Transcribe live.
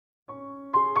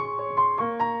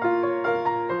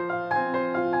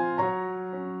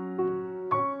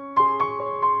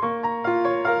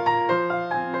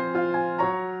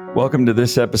Welcome to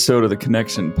this episode of the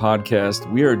Connection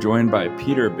Podcast. We are joined by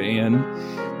Peter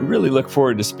Bahen. We really look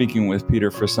forward to speaking with Peter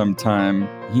for some time.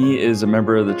 He is a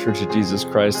member of the Church of Jesus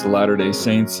Christ of Latter-day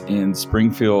Saints in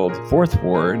Springfield, 4th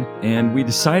Ward, and we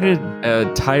decided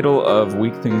a title of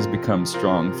Weak Things Become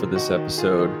Strong for this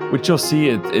episode, which you'll see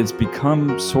it's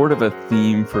become sort of a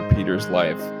theme for Peter's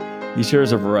life. He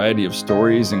shares a variety of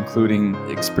stories, including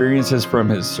experiences from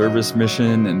his service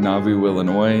mission in Navoo,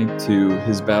 Illinois, to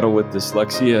his battle with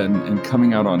dyslexia and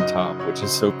coming out on top, which is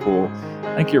so cool.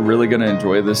 I think you're really going to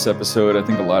enjoy this episode. I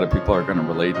think a lot of people are going to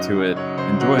relate to it.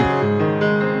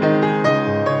 Enjoy.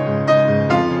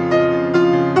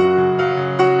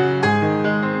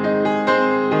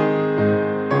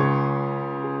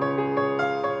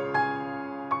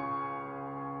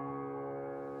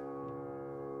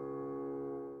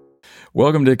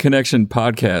 Welcome to Connection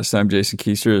Podcast. I'm Jason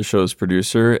Keister, the show's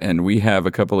producer, and we have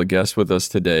a couple of guests with us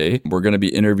today. We're going to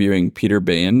be interviewing Peter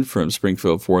Bahen from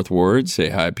Springfield 4th Ward. Say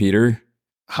hi, Peter.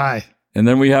 Hi. And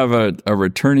then we have a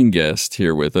returning guest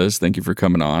here with us. Thank you for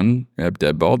coming on. We have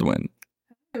Deb Baldwin.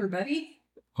 Hi, everybody.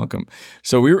 Welcome.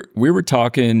 So we were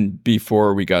talking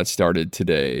before we got started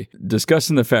today,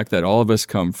 discussing the fact that all of us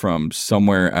come from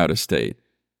somewhere out of state.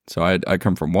 So I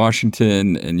come from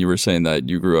Washington, and you were saying that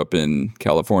you grew up in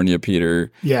California, Peter.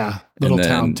 Yeah, little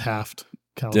town Taft,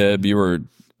 California. Deb, you were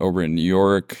over in New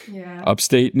York, Yeah.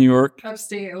 Upstate New York.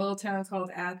 Upstate, a little town called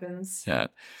Athens. Yeah.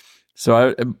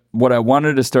 So what I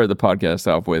wanted to start the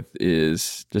podcast off with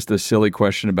is just a silly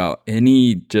question about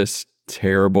any just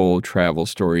terrible travel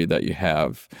story that you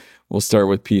have. We'll start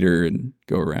with Peter and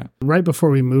go around. Right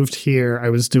before we moved here, I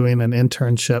was doing an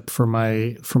internship for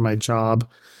my job.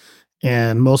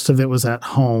 And most of it was at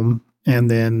home. And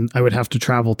then I would have to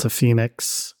travel to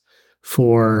Phoenix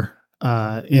for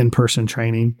in-person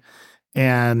training.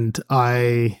 And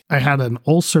I had an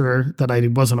ulcer that I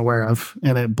wasn't aware of,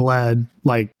 and it bled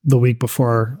like the week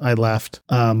before I left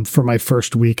for my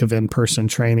first week of in-person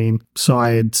training. So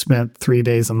I had spent 3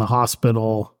 days in the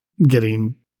hospital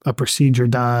getting a procedure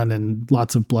done and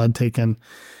lots of blood taken.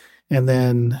 And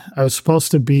then I was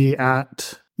supposed to be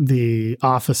at the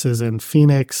offices in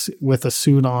Phoenix with a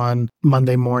suit on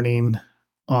Monday morning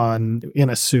in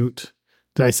a suit.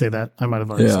 Did I say that? I might have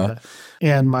already said that.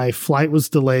 And my flight was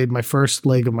delayed. My first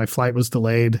leg of my flight was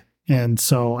delayed. And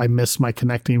so I missed my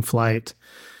connecting flight.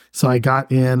 So I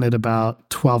got in at about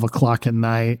 12 o'clock at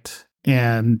night,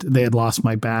 and they had lost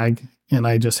my bag, and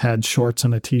I just had shorts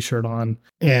and a t-shirt on.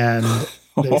 And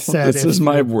they said, this is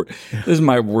my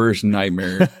worst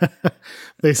nightmare.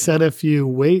 They said, if you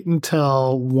wait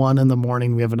until 1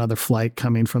 a.m, we have another flight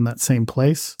coming from that same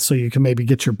place, so you can maybe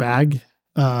get your bag.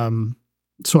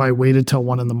 So I waited till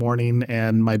 1 a.m,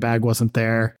 and my bag wasn't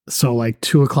there. So like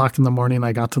 2 o'clock in the morning,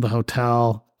 I got to the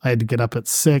hotel. I had to get up at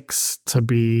 6 to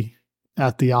be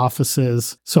at the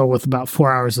offices. So with about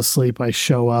 4 hours of sleep, I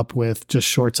show up with just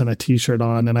shorts and a t-shirt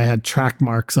on, and I had track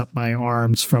marks up my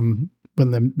arms from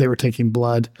when they were taking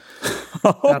blood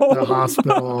at the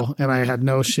hospital, and I had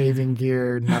no shaving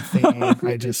gear, nothing.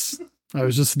 I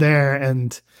was just there,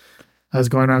 and I was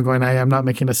going around going, I'm not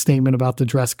making a statement about the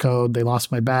dress code. They lost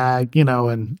my bag, and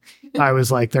I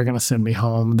was like, they're going to send me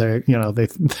home. They're going to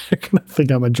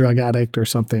think I'm a drug addict or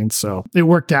something. So it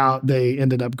worked out. They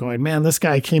ended up going, man, this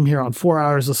guy came here on 4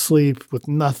 hours of sleep with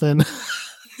nothing.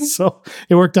 So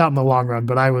it worked out in the long run,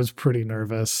 but I was pretty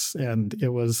nervous, and it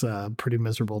was a pretty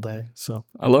miserable day. So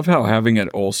I love how having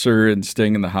an ulcer and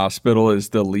staying in the hospital is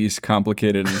the least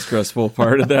complicated and stressful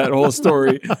part of that whole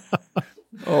story.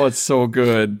 Oh, it's so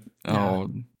good. Yeah.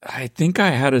 Oh, I think I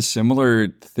had a similar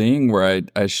thing where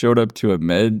I showed up to a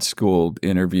med school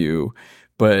interview,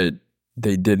 but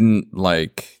they didn't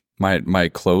my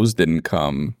clothes didn't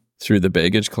come through the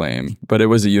baggage claim, but it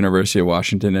was a University of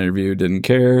Washington interview. Didn't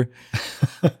care.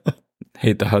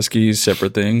 Hate the Huskies,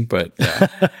 separate thing, but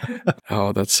yeah.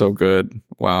 Oh, that's so good.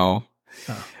 Wow.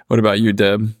 Oh. What about you,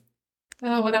 Deb?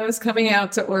 When I was coming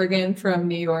out to Oregon from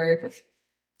New York,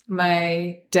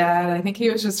 my dad, I think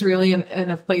he was just really in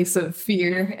a place of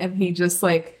fear, and he just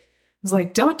was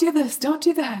like, don't do this, don't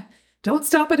do that, don't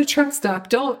stop at a truck stop,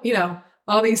 don't,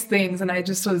 all these things. And I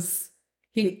just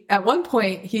at one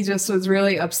point, he just was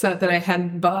really upset that I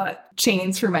hadn't bought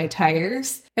chains for my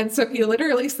tires. And so he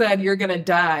literally said, you're going to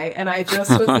die. And I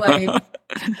just was like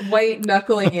white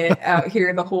knuckling it out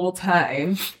here the whole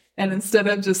time. And instead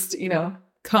of just,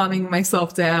 calming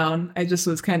myself down, I just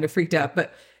was kind of freaked out.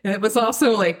 But it was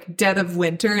also like dead of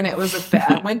winter, and it was a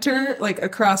bad winter, like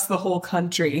across the whole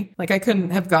country. Like I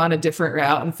couldn't have gone a different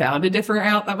route and found a different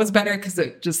route that was better, because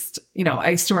it just,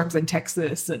 ice storms in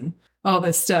Texas and all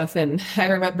this stuff. And I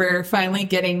remember finally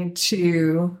getting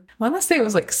to, I want to say it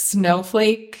was like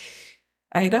Snowflake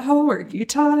Idaho or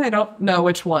Utah. I don't know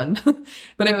which one,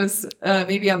 but it was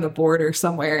maybe on the border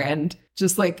somewhere, and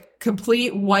just like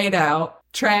complete whiteout,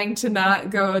 trying to not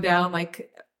go down like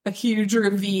a huge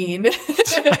ravine.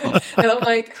 And I'm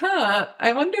like,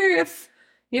 I wonder if,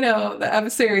 the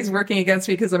adversary is working against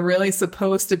me because I'm really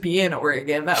supposed to be in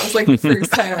Oregon. That was like the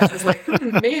first time I was like,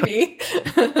 maybe.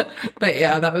 But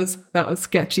yeah, that was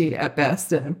sketchy at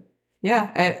best. And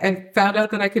yeah, I found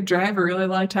out that I could drive a really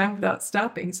long time without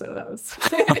stopping. So that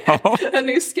was a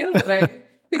new skill that I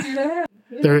figured out.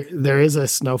 Yeah. There is a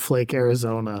Snowflake,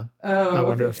 Arizona. Oh, I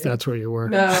wonder if that's where you were.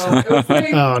 No, it was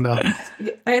like, oh no,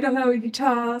 Idaho,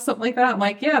 Utah, something like that. I'm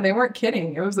like, yeah, they weren't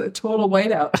kidding. It was a total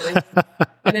whiteout that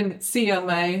I didn't see on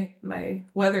my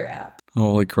weather app.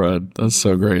 Holy crud. That's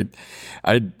so great.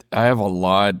 I have a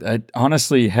lot. I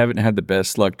honestly haven't had the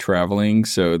best luck traveling,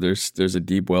 so there's a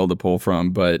deep well to pull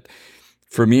from. But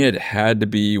for me, it had to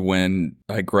be when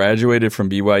I graduated from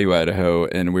BYU, Idaho,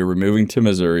 and we were moving to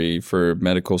Missouri for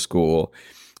medical school.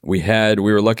 We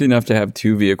were lucky enough to have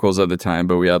 2 vehicles at the time,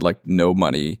 but we had like no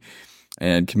money.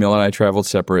 And Camille and I traveled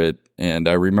separate. And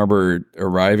I remember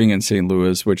arriving in St.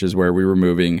 Louis, which is where we were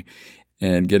moving,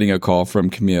 and getting a call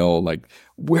from Camille, like,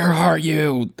 where are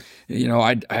you?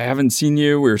 I haven't seen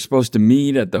you. We were supposed to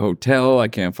meet at the hotel. I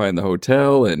can't find the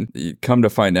hotel. And you come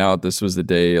to find out this was the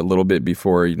day a little bit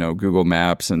before, Google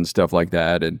Maps and stuff like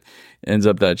that. And ends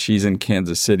up that she's in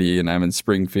Kansas City and I'm in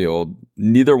Springfield.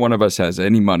 Neither one of us has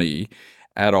any money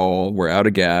at all. We're out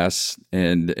of gas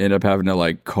and end up having to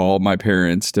like call my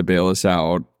parents to bail us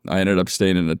out. I ended up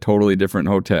staying in a totally different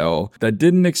hotel that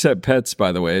didn't accept pets,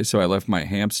 by the way. So I left my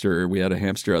hamster. We had a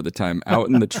hamster at the time out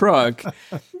in the truck,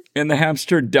 and the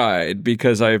hamster died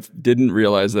because I didn't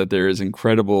realize that there is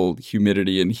incredible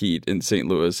humidity and heat in St.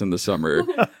 Louis in the summer.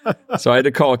 So I had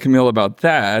to call Camille about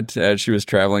that as she was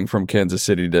traveling from Kansas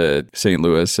City to St.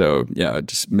 Louis. So yeah,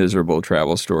 just miserable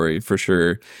travel story for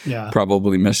sure. Yeah.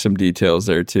 Probably missed some details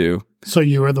there too. So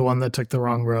you were the one that took the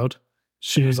wrong road?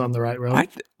 She was on the right road?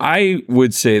 I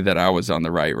would say that I was on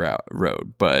the right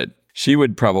road, but she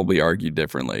would probably argue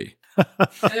differently.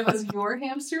 And it was your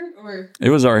hamster, or?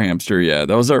 It was our hamster, yeah.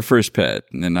 That was our first pet,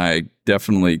 and I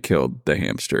definitely killed the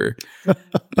hamster.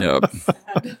 Yep.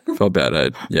 Felt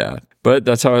bad. Yeah. But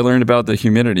that's how I learned about the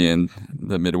humidity in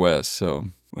the Midwest. So,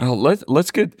 well,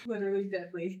 let's get... Literally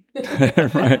deadly.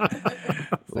 Right.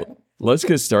 Let's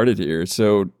get started here.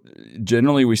 So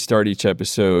generally we start each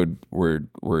episode, we're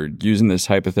using this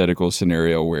hypothetical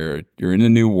scenario where you're in a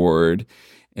new ward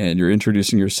and you're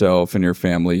introducing yourself and your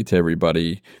family to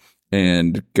everybody,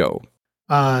 and go.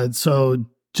 So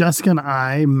Jessica and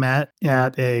I met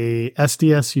at a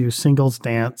SDSU singles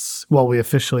dance. Well, we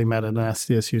officially met at an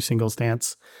SDSU singles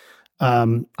dance.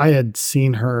 I had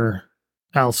seen her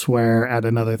elsewhere at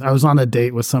I was on a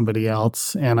date with somebody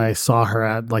else and I saw her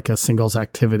at like a singles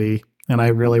activity and I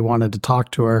really wanted to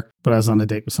talk to her, but I was on a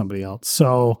date with somebody else.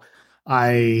 So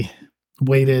I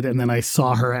waited and then I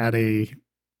saw her at a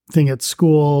thing at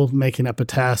school making up a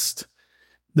test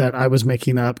that I was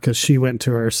making up because she went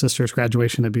to her sister's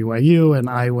graduation at BYU and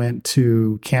I went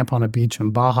to camp on a beach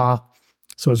in Baja.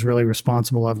 So it was really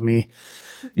responsible of me.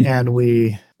 And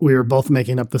we were both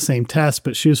making up the same test,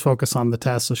 but she was focused on the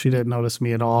test, so she didn't notice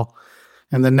me at all.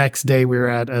 And the next day we were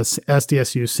at a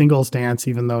SDSU singles dance,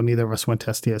 even though neither of us went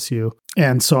to SDSU.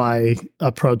 And so I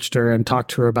approached her and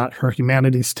talked to her about her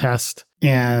humanities test.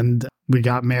 And we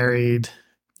got married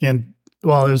it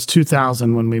was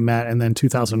 2000 when we met. And then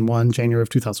January of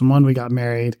 2001, we got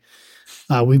married.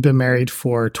 We've been married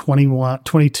for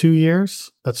 22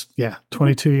 years.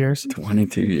 22 years.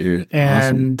 22 years.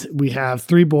 And awesome. We have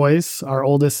 3 boys. Our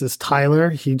oldest is Tyler.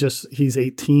 He's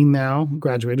 18 now,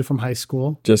 graduated from high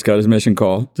school. Just got his mission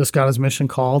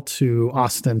call to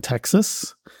Austin,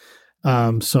 Texas.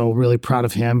 So really proud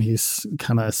of him. He's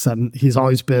he's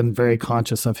always been very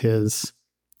conscious of his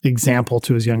example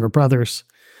to his younger brothers.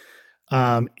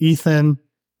 Ethan,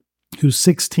 who's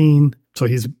 16, so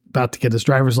he's about to get his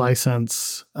driver's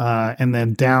license. And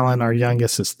then Dallin, our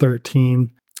youngest, is 13.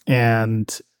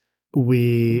 And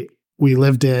we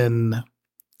lived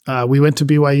we went to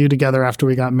BYU together after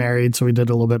we got married. So we did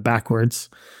a little bit backwards.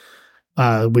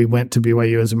 We went to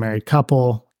BYU as a married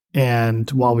couple. And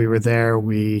while we were there,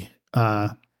 we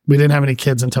didn't have any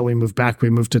kids until we moved back. We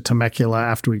moved to Temecula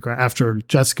after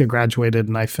Jessica graduated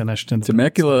and I finished in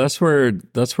Temecula. That's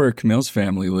where Camille's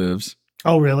family lives.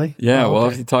 Oh, really? Yeah, okay. We'll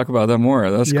have to talk about that more.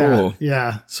 That's cool.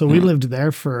 Yeah. So we lived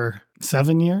there for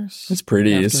 7 years. It's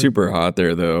pretty. It's super hot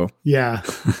there, though. Yeah.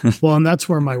 Well, and that's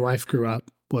where my wife grew up,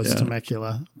 was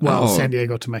Temecula. Well, San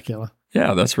Diego, Temecula.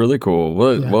 Yeah, that's really cool.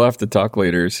 We'll have to talk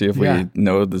later, see if we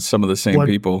know some of the same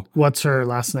people. What's her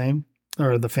last name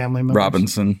or the family members?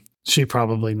 Robinson. She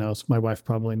probably knows. My wife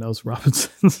probably knows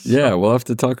Robinson. Yeah, we'll have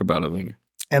to talk about it later.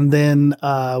 And then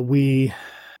we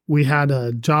had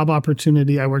a job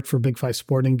opportunity. I worked for Big Five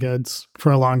Sporting Goods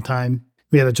for a long time.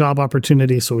 We had a job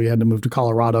opportunity, so we had to move to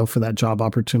Colorado for that job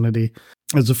opportunity.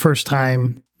 It was the first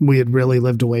time we had really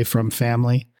lived away from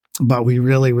family, but we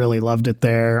really, really loved it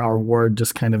there. Our ward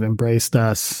just kind of embraced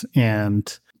us,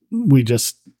 and we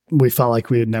felt like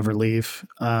we would never leave.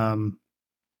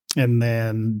 And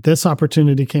then this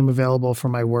opportunity came available for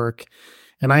my work,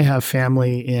 and I have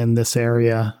family in this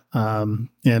area,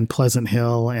 in Pleasant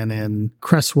Hill and in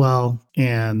Cresswell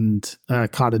and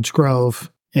Cottage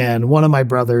Grove. And one of my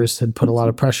brothers had put a lot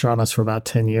of pressure on us for about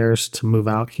 10 years to move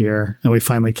out here. And we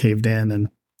finally caved in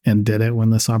and did it when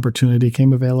this opportunity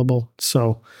came available.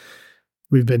 So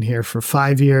we've been here for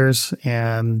 5 years.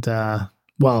 And, I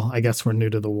guess we're new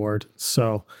to the ward.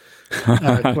 So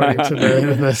according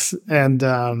to this. And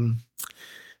so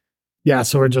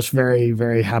we're just very,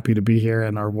 very happy to be here.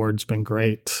 And our ward's been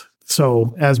great.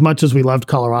 So as much as we loved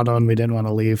Colorado and we didn't want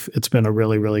to leave, it's been a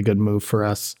really, really good move for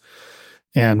us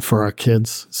and for our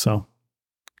kids. So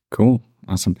cool.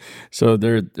 Awesome. So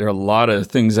there are a lot of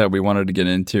things that we wanted to get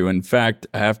into. In fact,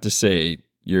 I have to say,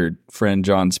 your friend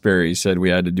John Sperry said we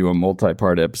had to do a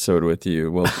multi-part episode with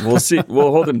you. We'll see.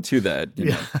 We'll hold him to that.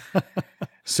 You know.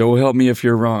 So help me if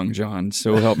you're wrong, John.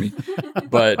 So help me.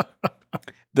 But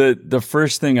the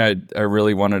first thing I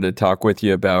really wanted to talk with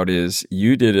you about is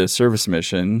you did a service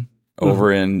mission over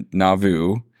in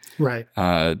Navoo. Right.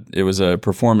 It was a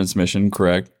performance mission,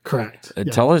 correct? Correct. Yeah.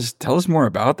 Tell us more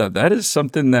about that. That is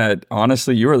something that,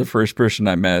 honestly, you are the first person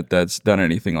I met that's done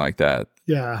anything like that.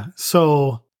 Yeah.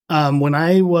 So when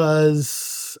I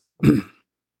was,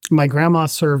 my grandma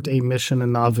served a mission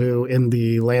in Navoo in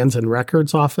the Lands and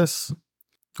Records office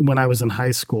when I was in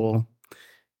high school.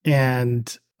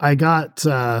 And I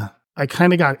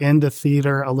kind of got into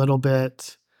theater a little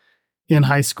bit in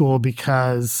high school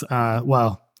because,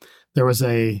 there was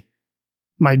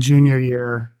my junior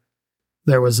year,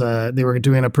 they were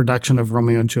doing a production of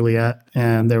Romeo and Juliet,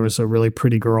 and there was a really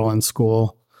pretty girl in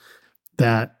school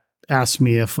that asked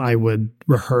me if I would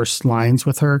rehearse lines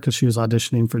with her because she was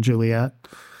auditioning for Juliet.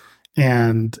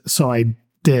 And so I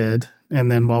did. And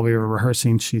then while we were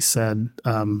rehearsing, she said,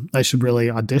 I should really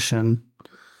audition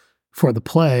for the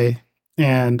play.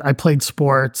 And I played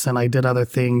sports and I did other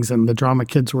things, and the drama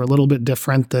kids were a little bit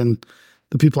different than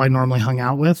the people I normally hung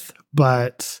out with,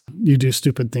 but you do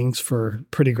stupid things for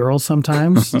pretty girls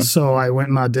sometimes. So I went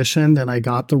and auditioned and I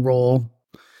got the role.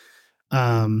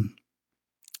 And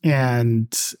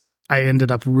I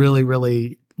ended up really,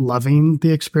 really loving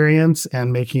the experience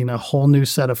and making a whole new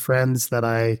set of friends that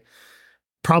I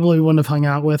probably wouldn't have hung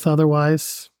out with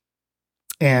otherwise.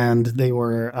 And they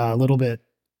were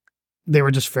they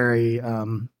were just very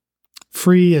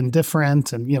free and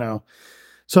different, and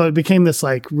so it became this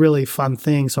like really fun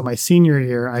thing. So my senior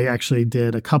year, I actually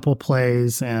did a couple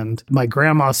plays, and my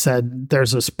grandma said,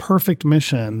 there's this perfect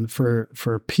mission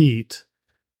for Pete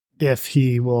if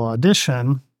he will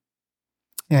audition.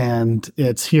 And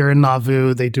it's here in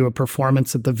Navoo. They do a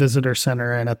performance at the visitor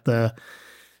center and at the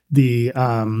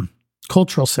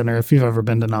cultural center. If you've ever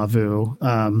been to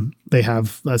Navoo, they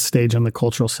have a stage in the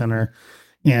cultural center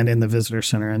and in the visitor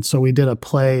center. And so we did a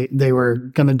play. They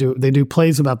do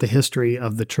plays about the history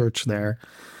of the church there.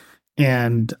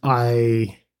 And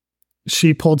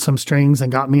she pulled some strings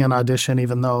and got me an audition,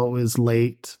 even though it was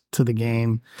late to the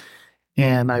game.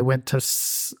 And I went to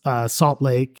Salt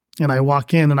Lake, and I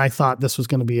walk in and I thought this was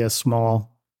going to be a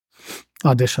small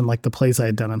audition like the plays I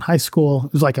had done in high school.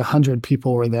 It was like 100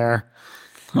 people were there.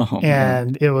 Oh,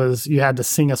 and it was, you had to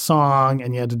sing a song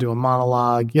and you had to do a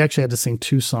monologue. You actually had to sing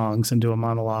 2 songs and do a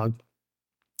monologue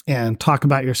and talk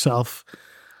about yourself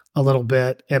a little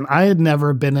bit. And I had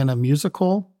never been in a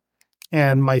musical,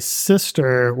 and my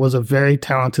sister was a very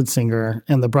talented singer,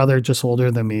 and the brother just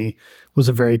older than me was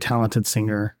a very talented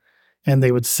singer. And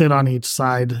they would sit on each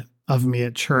side of me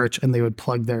at church and they would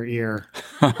plug their ear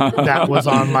that was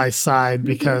on my side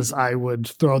because I would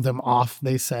throw them off,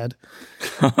 they said.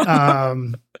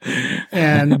 And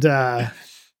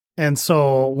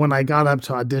so when I got up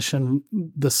to audition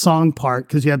the song part,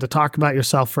 because you had to talk about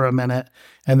yourself for a minute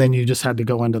and then you just had to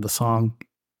go into the song.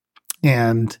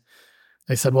 And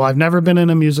I said, well, I've never been in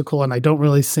a musical and I don't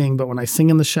really sing, but when I sing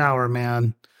in the shower,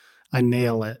 man, I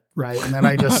nail it. Right. And then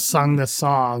I just sung this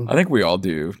song. I think we all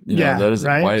do. That is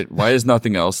right? Why is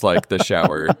nothing else like the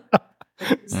shower?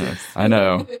 I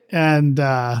know. And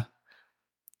I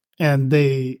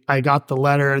got the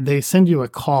letter. They send you a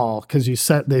call because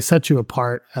they set you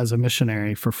apart as a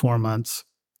missionary for 4 months.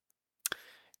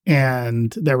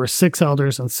 And there were 6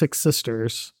 elders and 6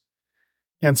 sisters.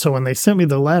 And so when they sent me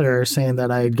the letter saying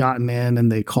that I had gotten in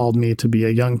and they called me to be a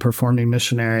young performing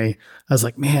missionary, I was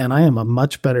like, man, I am a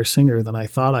much better singer than I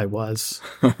thought I was.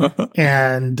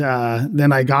 And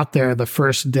then I got there the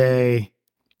first day,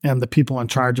 and the people in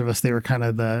charge of us, they were kind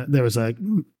of there was a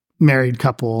married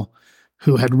couple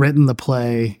who had written the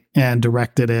play and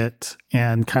directed it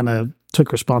and kind of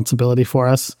took responsibility for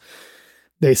us.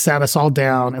 They sat us all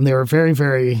down, and they were very,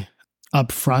 very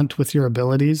upfront with your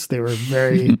abilities. They were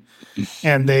very,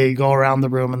 and they go around the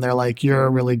room and they're like,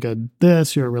 you're really good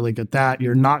this, you're really good that,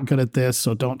 you're not good at this,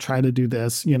 so don't try to do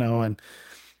this, and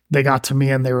they got to me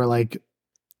and they were like,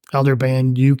 Elder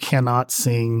Bahen, you cannot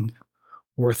sing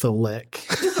worth a lick.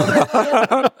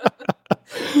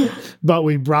 But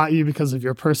we brought you because of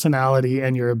your personality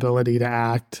and your ability to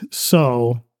act.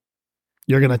 So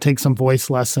you're going to take some voice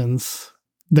lessons.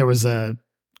 There was a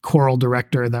choral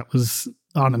director that was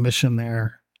on a mission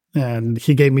there, and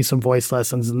he gave me some voice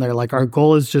lessons, and they're like, our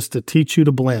goal is just to teach you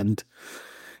to blend,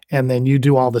 and then you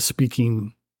do all the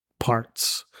speaking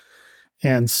parts.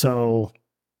 And so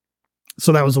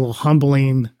that was a little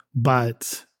humbling,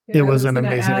 but it was an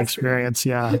amazing experience.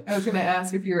 Yeah. I was going to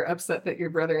ask if you were upset that your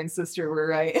brother and sister were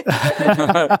right.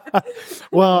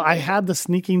 Well, I had the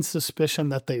sneaking suspicion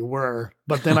that they were,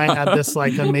 but then I had this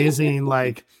amazing,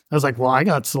 I was like, well, I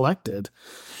got selected.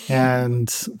 And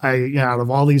out of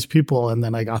all these people, and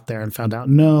then I got there and found out,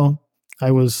 no,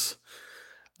 I was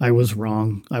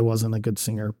wrong. I wasn't a good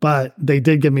singer, but they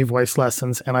did give me voice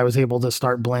lessons, and I was able to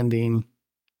start blending.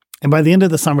 And by the end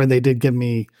of the summer, they did give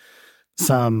me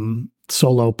some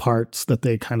solo parts that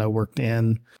they kind of worked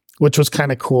in, which was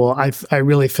kind of cool. I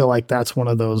really feel like that's one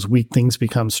of those weak things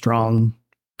become strong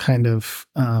kind of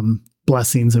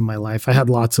blessings in my life. I had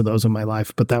lots of those in my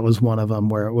life, but that was one of them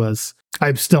where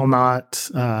I'm still not,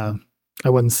 I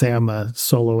wouldn't say I'm a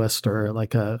soloist or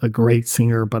like a great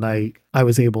singer, but I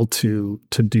was able to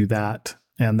do that.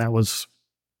 And that was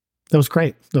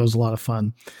great. That was a lot of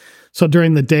fun. So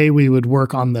during the day we would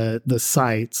work on the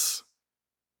sites.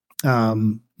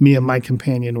 Me and my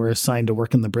companion were assigned to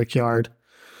work in the brickyard.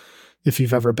 If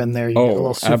you've ever been there, you get a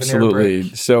little souvenir absolutely.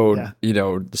 brick. So,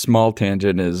 the small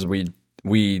tangent is we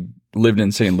lived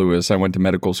in St. Louis. I went to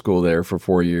medical school there for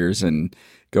 4 years, and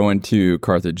going to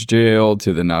Carthage Jail,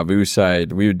 to the Navoo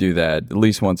site, we would do that at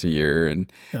least once a year.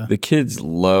 And the kids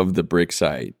love the brick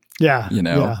site. Yeah.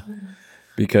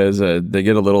 Because they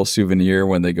get a little souvenir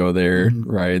when they go there,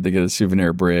 right? They get a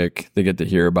souvenir brick. They get to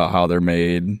hear about how they're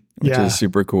made, which is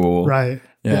super cool. Right.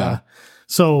 Yeah.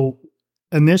 So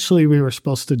initially we were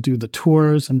supposed to do the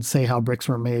tours and say how bricks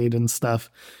were made and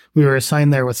stuff. We were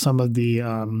assigned there with some of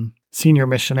the senior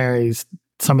missionaries,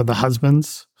 some of the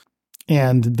husbands,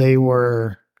 and they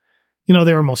were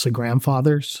mostly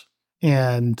grandfathers,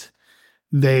 and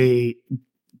they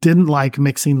didn't like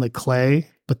mixing the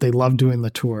clay, but they loved doing the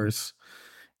tours.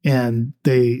 And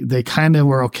they kind of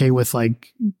were okay with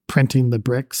printing the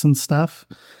bricks and stuff,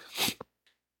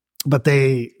 but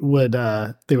they would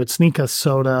sneak us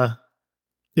soda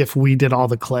if we did all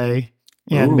the clay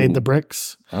and made the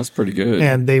bricks. That's pretty good.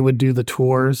 And they would do the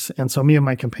tours. And so me and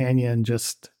my companion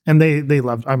they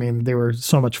loved, they were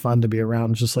so much fun to be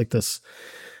around, just like this.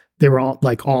 They were all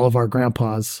all of our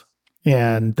grandpas,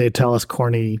 and they'd tell us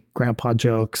corny grandpa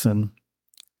jokes and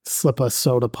slip us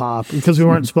soda pop because we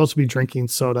weren't supposed to be drinking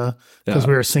soda because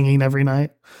we were singing every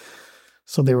night.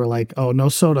 So they were like, oh, no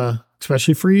soda,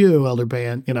 especially for you, Elder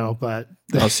Bahen, but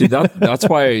see that's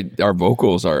why our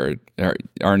vocals aren't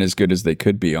as good as they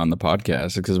could be on the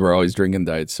podcast, because we're always drinking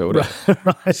diet soda.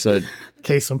 Right. So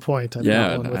case in point. I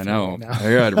know.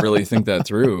 I got to really think that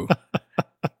through.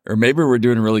 Or maybe we're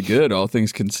doing really good, all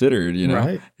things considered,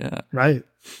 Right. Yeah. Right.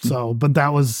 So, but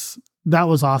that was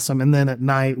awesome. And then at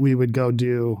night we would go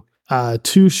do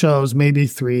 2 shows, maybe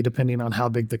 3, depending on how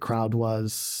big the crowd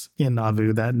was in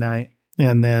Navoo that night.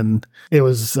 And then it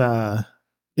was a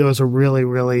really,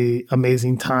 really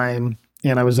amazing time.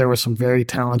 And I was there with some very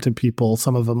talented people.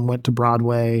 Some of them went to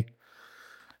Broadway,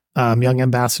 young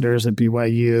ambassadors at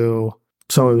BYU.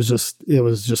 So it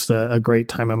was just a great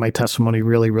time. And my testimony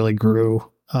really, really grew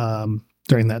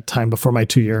during that time before my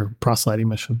 2-year proselyting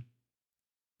mission.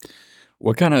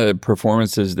 What kind of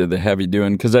performances did they have you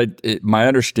doing? Because my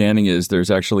understanding is there's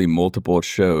actually multiple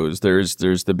shows. There's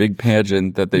the big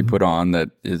pageant that they put on that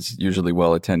is usually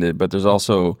well attended, but there's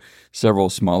also several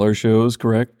smaller shows,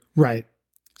 correct? Right.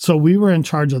 So we were in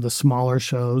charge of the smaller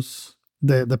shows.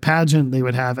 The pageant they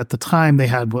would have at the time, they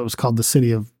had what was called the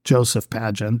City of Joseph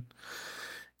pageant,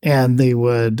 and they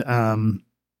would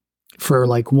for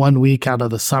 1 week out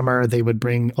of the summer, they would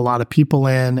bring a lot of people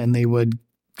in, and they would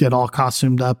get all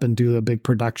costumed up and do a big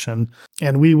production.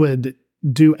 And we would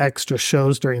do extra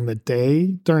shows during the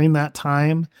day during that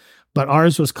time, but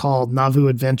ours was called Navoo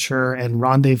Adventure and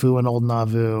Rendezvous in Old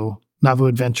Navoo. Navoo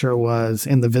Adventure was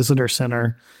in the visitor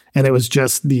center, and it was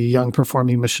just the young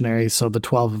performing missionaries, so the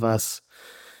 12 of us.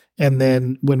 And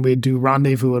then when we do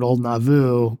Rendezvous at Old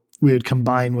Navoo, we would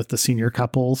combine with the senior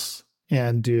couples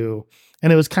and it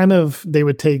was kind of, they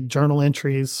would take journal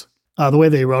entries. The way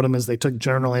they wrote them is they took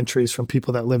journal entries from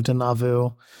people that lived in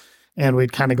Navoo, and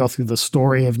we'd kind of go through the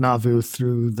story of Navoo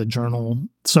through the journal.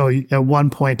 So at one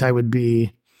point I would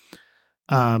be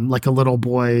like a little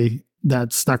boy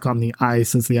that's stuck on the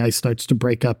ice as the ice starts to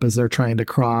break up as they're trying to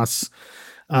cross.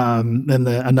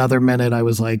 Another minute I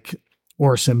was like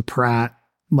Orson Pratt,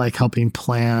 like helping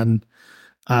plan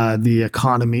the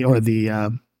economy or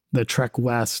the trek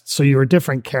west. So you were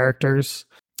different characters.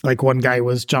 Like one guy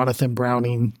was Jonathan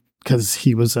Browning because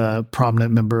he was a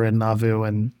prominent member in Navoo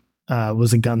and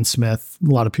was a gunsmith a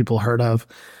lot of people heard of.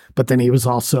 But then he was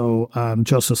also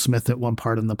Joseph Smith at one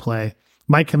part in the play.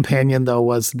 My companion, though,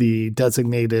 was the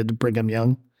designated Brigham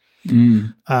Young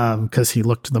because he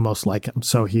looked the most like him.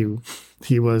 So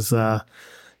he was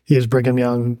Brigham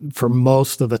Young for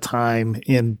most of the time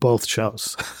in both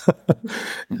shows.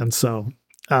 And so,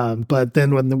 but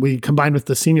then when we combined with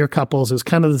the senior couples, it was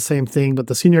kind of the same thing, but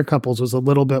the senior couples was a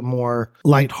little bit more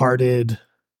lighthearted, a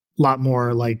lot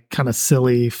more like kind of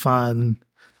silly, fun.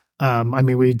 I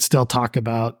mean, we'd still talk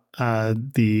about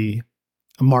the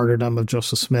martyrdom of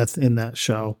Joseph Smith in that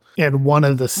show. And one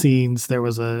of the scenes, it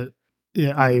was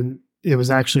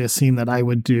actually a scene that I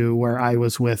would do where I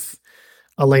was with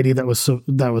a lady that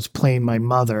was playing my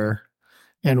mother,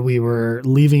 and we were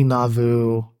leaving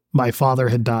Navoo. My father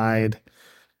had died,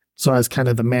 so I was kind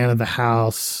of the man of the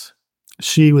house.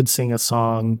 She would sing a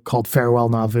song called Farewell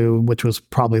Navoo, which was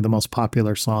probably the most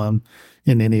popular song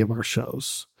in any of our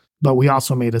shows. But we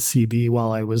also made a CD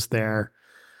while I was there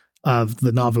of the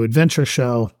Navoo Adventure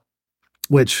show,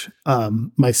 which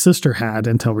my sister had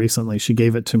until recently. She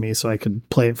gave it to me so I could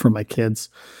play it for my kids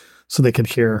so they could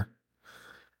hear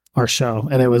our show.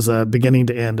 And it was a beginning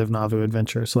to end of Navoo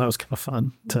Adventure. So that was kind of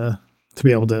fun to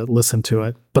be able to listen to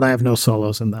it. But I have no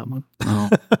solos in that one. Oh.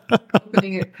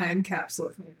 Opening a time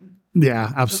capsule.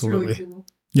 Yeah, absolutely. That's really cool.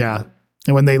 Yeah.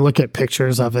 And when they look at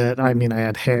pictures of it, I mean, I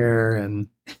had hair and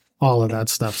all of that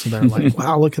stuff. So they're like,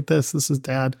 wow, look at this. This is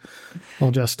Dad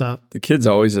all dressed up. The kids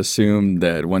always assume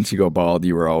that once you go bald,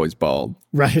 you were always bald.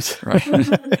 Right. Right.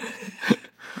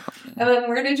 And then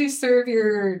where did you serve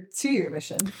your 2-year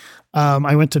mission?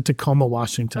 I went to Tacoma,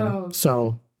 Washington. Oh.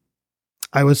 So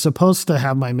I was supposed to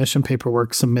have my mission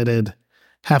paperwork submitted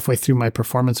halfway through my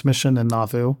performance mission in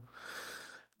Navoo.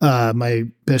 My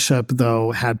bishop,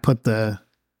 though, had put the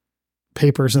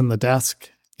papers in the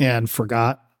desk and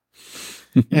forgot.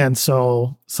 And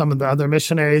so some of the other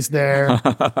missionaries there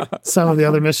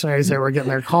were getting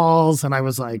their calls, and I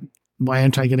was like, why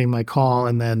aren't I getting my call?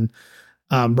 And then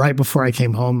right before I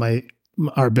came home,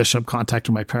 our bishop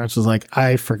contacted my parents, was like,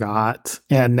 I forgot.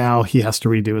 And now he has to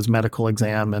redo his medical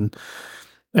exam and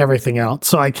everything else.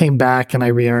 So I came back and I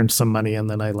re-earned some money, and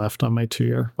then I left on my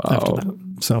 2-year after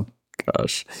that. So,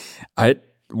 gosh, I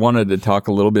wanted to talk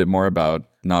a little bit more about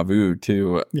Navoo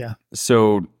too. Yeah.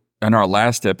 So in our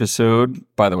last episode,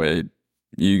 by the way,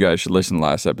 you guys should listen to the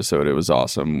last episode. It was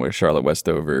awesome with Charlotte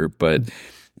Westover. But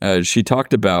she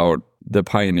talked about the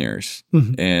pioneers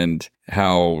and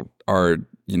how our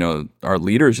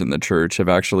leaders in the church have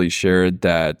actually shared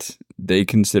that they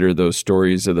consider those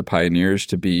stories of the pioneers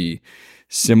to be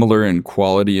similar in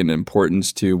quality and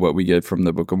importance to what we get from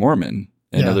the Book of Mormon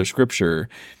and other scripture.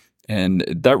 And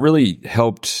that really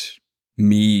helped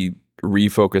me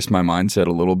refocus my mindset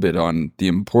a little bit on the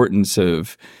importance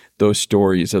of those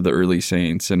stories of the early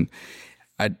saints. And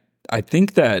I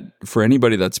think that for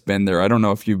anybody that's been there, I don't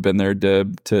know if you've been there,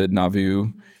 Deb, to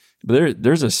Navoo, but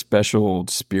there's a special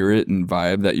spirit and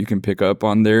vibe that you can pick up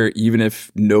on there, even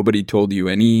if nobody told you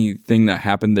anything that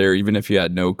happened there, even if you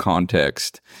had no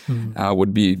context,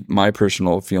 would be my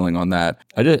personal feeling on that.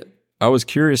 I was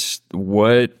curious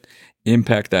what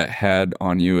impact that had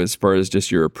on you as far as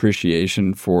just your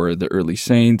appreciation for the early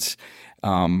saints,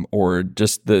 or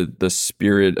just the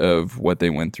spirit of what they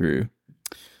went through.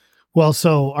 Well,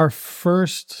 so our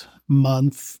first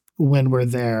month when we're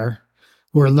there,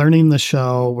 we're learning the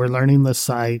show, we're learning the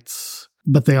sites,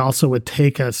 but they also would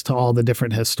take us to all the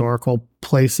different historical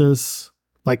places,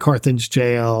 like Carthage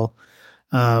Jail.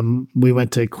 We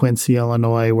went to Quincy,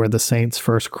 Illinois, where the saints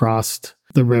first crossed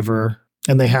the river.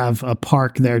 And they have a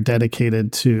park there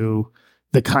dedicated to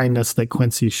the kindness that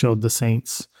Quincy showed the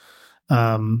saints.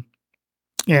 And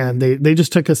they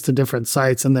just took us to different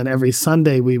sites. And then every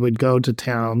Sunday we would go to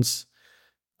towns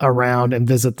around and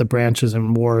visit the branches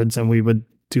and wards, and we would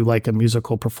do like a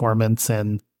musical performance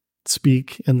and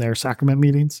speak in their sacrament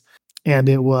meetings. And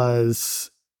it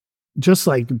was just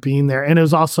like being there. And it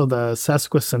was also the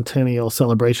sesquicentennial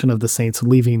celebration of the saints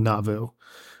leaving Navoo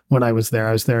when I was there.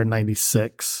 I was there in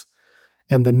 96.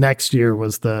 And the next year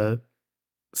was the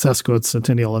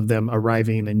sesquicentennial of them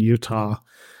arriving in Utah.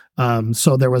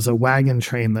 So there was a wagon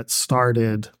train that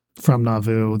started from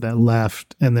Navoo that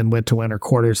left and then went to winter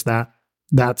quarters that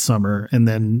summer, and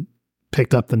then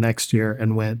picked up the next year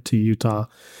and went to Utah.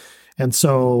 And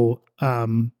so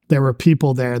there were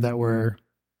people there that were,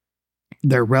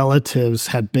 their relatives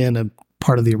had been a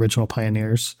part of the original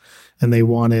pioneers, and they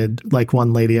wanted, like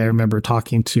one lady I remember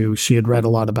talking to, she had read a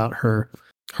lot about her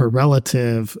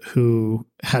relative who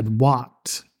had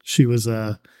walked. She was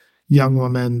a young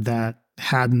woman that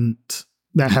had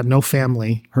no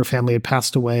family. Her family had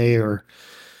passed away or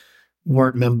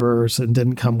weren't members and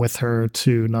didn't come with her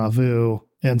to Navoo.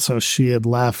 And so she had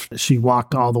left. She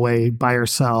walked all the way by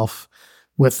herself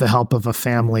with the help of a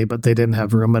family, but they didn't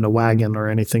have room in a wagon or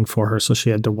anything for her. So she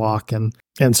had to walk.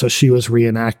 And so she was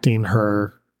reenacting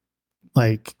her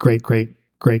like great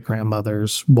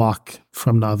grandmother's walk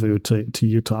from Navoo to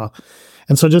Utah.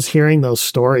 And so just hearing those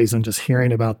stories and just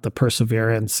hearing about the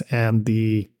perseverance and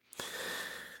the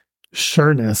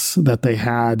sureness that they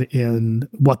had in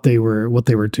what they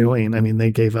were doing. I mean,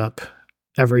 they gave up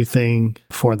everything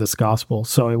for this gospel.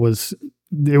 So it was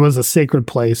a sacred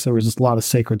place. There was just a lot of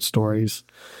sacred stories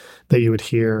that you would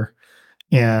hear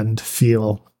and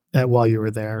feel while you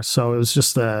were there. So it was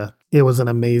just it was an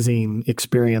amazing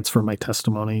experience for my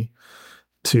testimony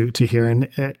to hear.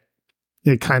 And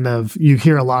it kind of, you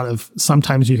hear a lot of,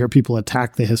 sometimes you hear people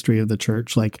attack the history of the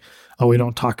church, like, oh, we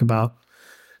don't talk about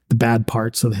the bad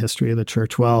parts of the history of the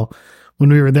church. Well, when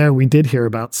we were there, we did hear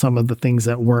about some of the things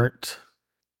that weren't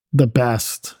the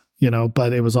best,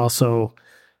 but it was also,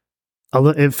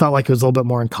 it felt like it was a little bit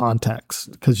more in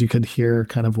context because you could hear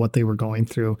kind of what they were going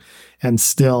through and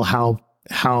still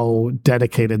how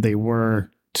dedicated they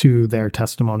were to their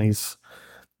testimonies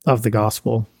of the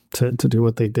gospel to do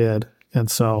what they did. And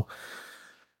so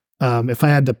if I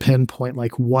had to pinpoint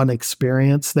like one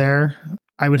experience there,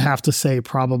 I would have to say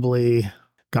probably,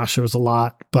 gosh, there was a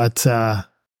lot, but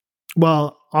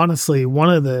well, honestly, one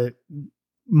of the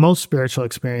most spiritual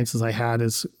experiences I had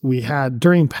is we had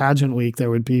during pageant week, there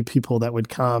would be people that would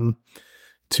come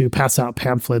to pass out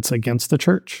pamphlets against the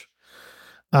church.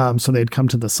 So they'd come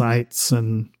to the sites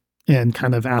and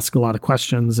kind of ask a lot of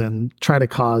questions and try to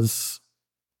cause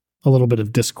a little bit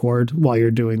of discord while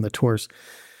you're doing the tours.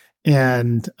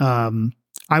 And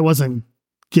I wasn't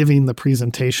giving the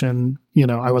presentation,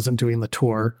 I wasn't doing the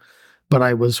tour, but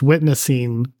I was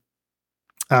witnessing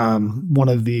one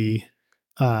of the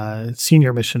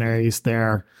senior missionaries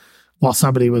there while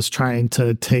somebody was trying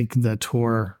to take the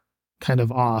tour kind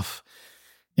of off.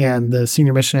 And the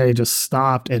senior missionary just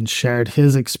stopped and shared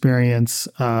his experience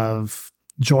of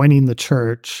joining the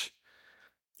church,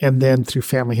 and then through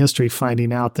family history,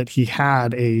 finding out that he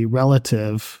had a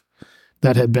relative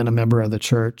that had been a member of the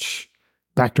church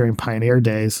back during pioneer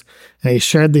days. And he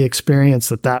shared the experience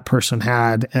that person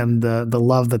had, and the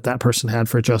love that person had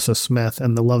for Joseph Smith,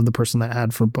 and the love the person that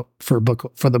had for the Book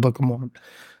of Mormon.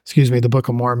 The Book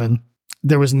of Mormon.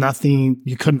 There was nothing,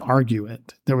 you couldn't argue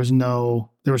it. There was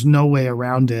no way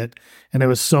around it. And it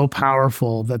was so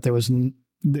powerful that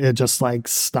it just like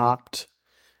stopped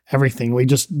everything.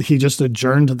 He just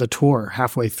adjourned the tour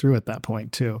halfway through at that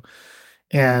point too.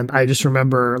 And I just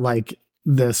remember like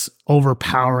this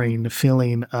overpowering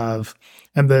feeling of,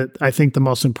 I think the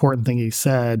most important thing he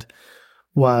said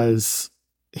was,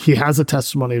 he has a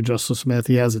testimony of Joseph Smith.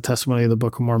 He has a testimony of the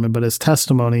Book of Mormon, but his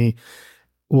testimony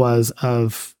was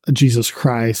of Jesus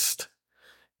Christ.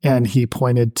 And he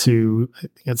pointed to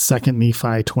 2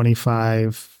 Nephi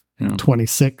 25,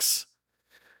 26,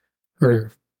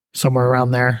 or somewhere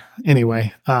around there.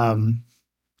 Anyway, and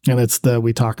it's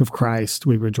we talk of Christ,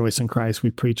 we rejoice in Christ,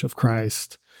 we preach of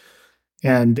Christ.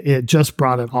 And it just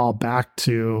brought it all back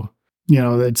to,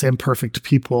 it's imperfect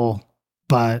people,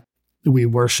 but we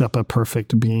worship a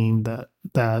perfect being that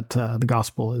the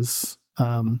gospel is,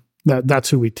 that's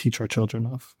who we teach our children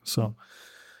of. So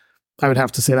I would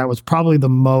have to say that was probably the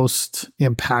most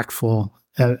impactful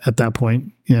at that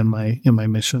point in my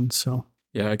mission. So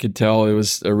yeah, I could tell it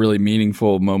was a really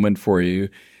meaningful moment for you.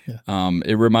 Yeah.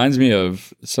 It reminds me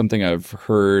of something I've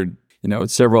heard,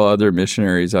 several other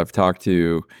missionaries I've talked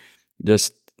to,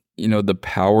 just, the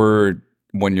power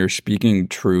when you're speaking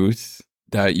truth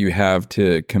that you have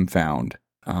to confound.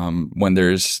 When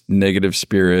there's negative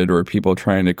spirit or people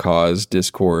trying to cause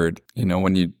discord,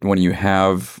 when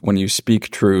you speak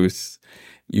truth,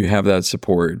 you have that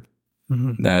support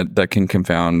that can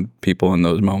confound people in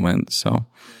those moments. So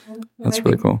that's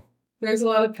really cool. There's a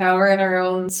lot of power in our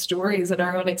own stories and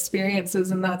our own experiences,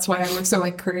 and that's why we're so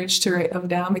encouraged to write them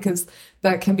down, because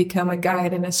that can become a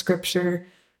guide and a scripture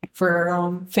for our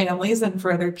own families and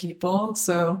for other people.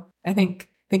 So I think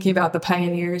thinking about the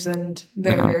pioneers and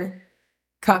their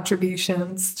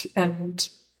contributions and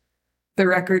the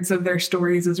records of their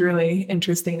stories is really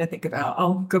interesting to think about.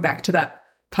 I'll go back to that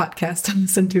podcast and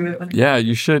listen to it. Yeah,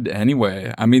 you should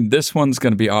anyway. I mean, this one's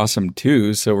going to be awesome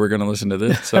too, so we're going to listen to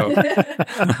this. So,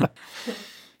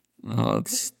 oh,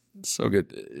 it's so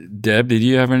good. Deb, did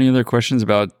you have any other questions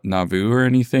about Navoo or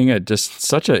anything? Just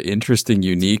such an interesting,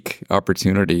 unique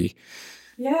opportunity.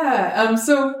 Yeah.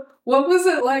 So what was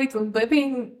it like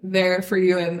living there for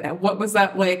you, and what was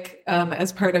that like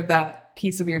as part of that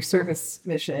piece of your service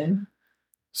mission?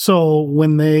 So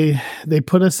when they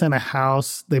put us in a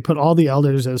house, they put all the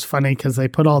elders. It was funny because they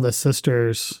put all the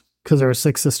sisters, because there were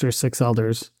 6 sisters, 6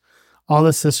 elders. All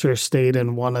the sisters stayed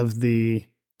in one of the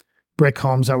brick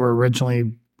homes that were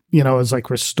originally, it was like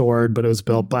restored, but it was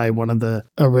built by one of the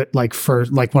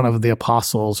one of the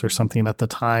apostles or something at the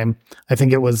time. I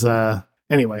think it was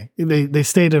anyway. They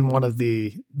stayed in one of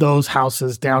those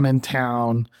houses down in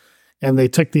town, and they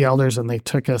took the elders and they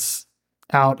took us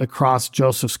out across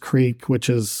Joseph's Creek,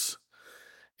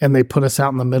 and they put us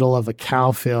out in the middle of a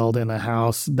cow field in a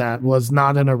house that was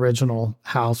not an original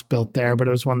house built there, but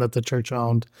it was one that the church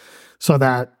owned. So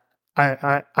that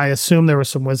I assume there was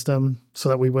some wisdom so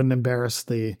that we wouldn't embarrass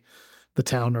the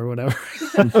town or whatever.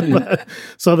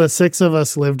 So the 6 of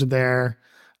us lived there.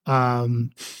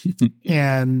 And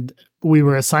we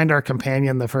were assigned our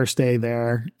companion the first day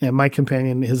there. And my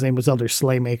companion, his name was Elder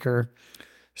Slaymaker.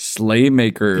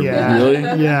 Slaymaker, yeah,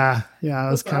 really? Yeah.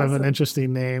 It was kind of an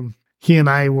interesting name. He and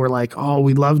I were like, oh,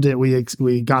 we loved it.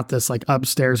 We got this like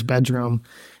upstairs bedroom.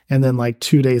 And then like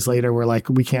 2 days later, we're like,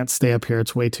 we can't stay up here.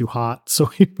 It's way too hot.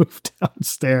 So we moved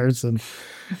downstairs,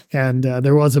 and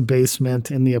there was a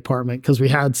basement in the apartment because we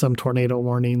had some tornado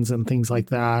warnings and things like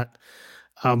that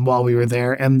while we were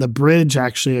there. And the bridge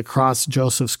actually across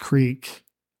Joseph's Creek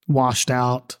washed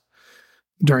out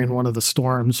during one of the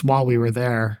storms while we were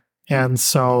there. And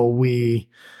so we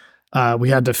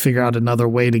had to figure out another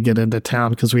way to get into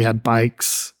town because we had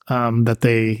bikes that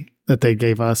they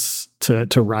gave us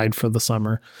to ride for the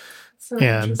summer. So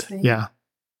and yeah,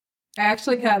 I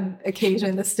actually had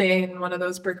occasion to stay in one of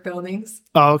those brick buildings.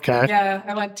 Oh, okay. Yeah,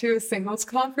 I went to a singles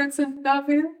conference in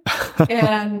Navoo,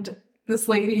 and this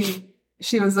lady,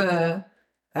 she was a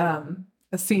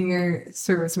senior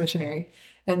service missionary,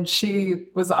 and she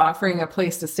was offering a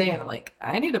place to stay, and I'm like,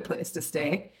 I need a place to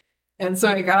stay. And so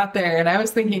I got there, and I was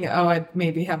thinking, oh, I'd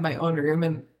maybe have my own room.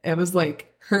 And it was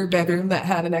her bedroom that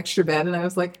had an extra bed. And I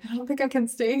was like, I don't think I can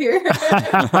stay here.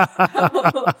 I'm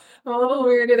a little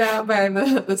weirded out by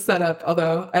the setup,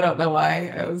 although I don't know why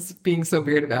I was being so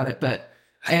weird about it. But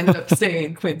I ended up staying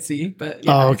in Quincy. But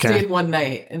yeah, I stayed one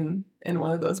night in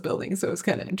one of those buildings. So it was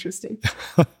kind of interesting.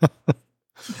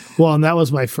 Well, and that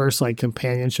was my first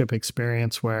companionship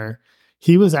experience where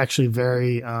he was actually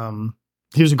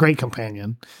he was a great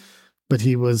companion. But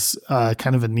he was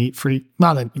kind of a neat freak.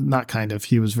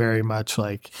 He was very much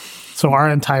so our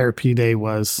entire P-Day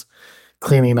was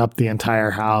cleaning up the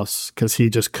entire house because he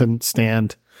just couldn't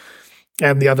stand.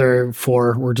 And the other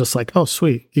 4 were just like, oh,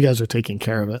 sweet, you guys are taking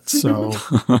care of it. So,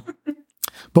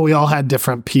 but we all had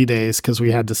different P-Days because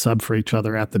we had to sub for each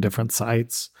other at the different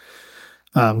sites.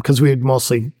 Because we would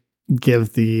mostly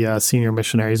give the senior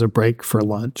missionaries a break for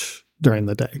lunch during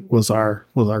the day was our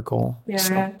goal. Yeah.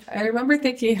 So. I remember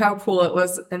thinking how cool it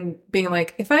was and being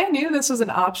like, if I knew this was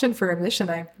an option for a mission,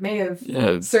 I may have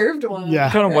served one. Yeah. I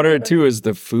kind of wondered too, is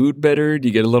the food better? Do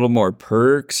you get a little more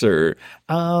perks or?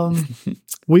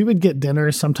 We would get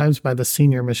dinner sometimes by the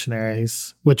senior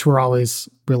missionaries, which were always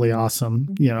really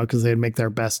awesome, because they'd make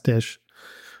their best dish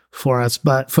for us.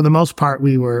 But for the most part,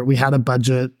 we had a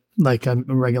budget like a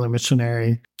regular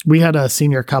missionary. We had a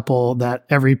senior couple that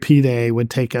every P-Day would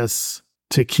take us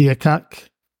to Keokuk,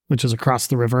 which is across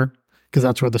the river, because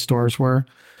that's where the stores were.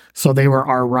 So they were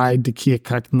our ride to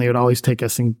Keokuk, and they would always take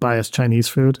us and buy us Chinese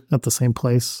food at the same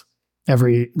place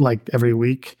every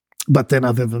week. But then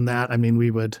other than that, I mean,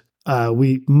 we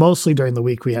mostly during the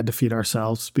week we had to feed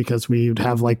ourselves because we would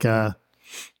have a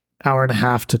hour and a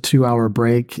half to 2 hour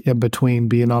break in between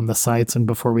being on the sites and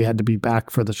before we had to be back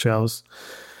for the shows.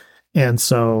 And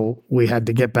so we had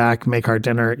to get back, make our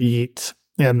dinner, eat,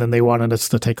 and then they wanted us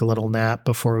to take a little nap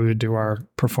before we would do our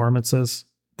performances.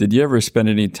 Did you ever spend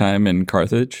any time in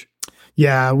Carthage?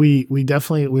 Yeah, we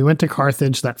definitely went to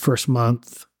Carthage that first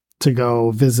month to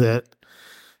go visit.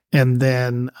 And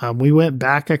then we went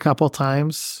back a couple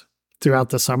times throughout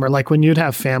the summer. Like when you'd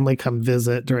have family come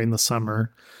visit during the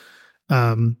summer,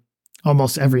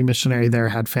 almost every missionary there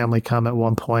had family come at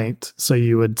one point. So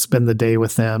you would spend the day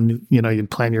with them.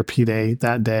 You'd plan your P-Day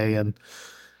that day, and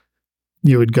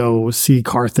you would go see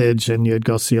Carthage, and you'd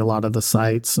go see a lot of the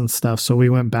sites and stuff. So we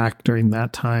went back during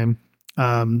that time.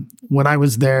 When I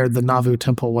was there, the Navoo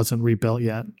temple wasn't rebuilt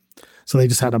yet. So they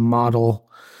just had a model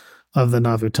of the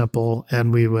Navoo temple,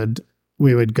 and we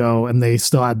would go, and they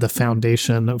still had the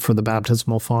foundation for the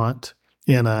baptismal font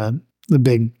in the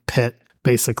big pit,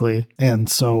 basically. And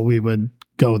so we would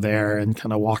go there and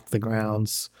kind of walk the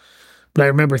grounds. But I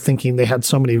remember thinking they had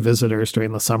so many visitors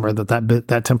during the summer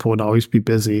that temple would always be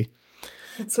busy.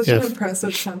 It's such an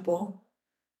impressive temple.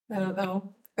 I don't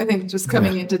know. I think just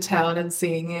coming into town and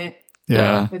seeing it.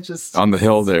 Yeah. It just on the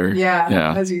hill there.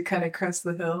 Yeah. As you kind of crest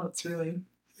the hill, it's really.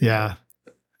 Yeah,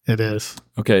 it is.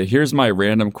 Okay, here's my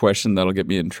random question that'll get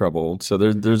me in trouble. So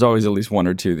there's always at least one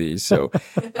or two of these. So,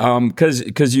 because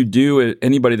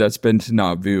anybody that's been to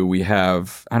Navoo, we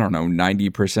have, I don't know,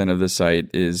 90% of the site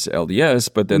is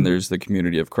LDS, but then there's the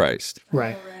Community of Christ.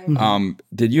 Right.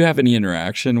 Did you have any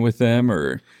interaction with them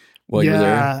or while you were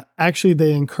there? Yeah, actually,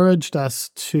 they encouraged us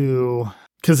to,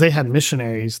 because they had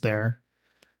missionaries there.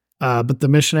 But the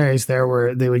missionaries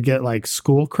there they would get like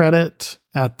school credit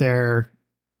at their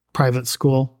private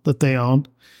school that they owned.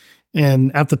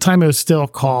 And at the time, it was still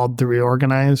called the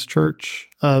Reorganized Church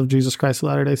of Jesus Christ of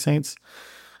Latter-day Saints.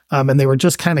 And they were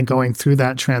just kind of going through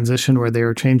that transition where they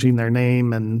were changing their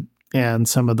name and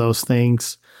some of those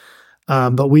things.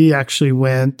 But we actually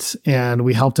went and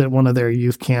we helped at one of their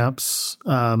youth camps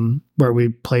where we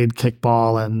played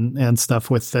kickball and stuff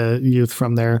with the youth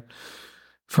from their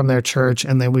church.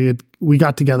 And then we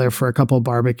got together for a couple of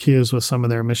barbecues with some of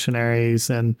their missionaries,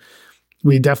 and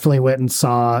we definitely went and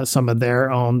saw some of their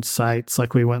own sites.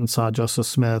 Like we went and saw Joseph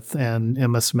Smith and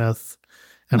Emma Smith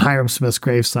and Hiram Smith's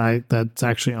gravesite that's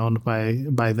actually owned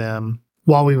by them.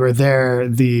 While we were there,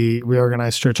 the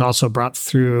Reorganized Church also brought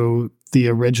through the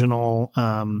original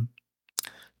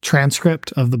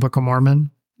transcript of the Book of Mormon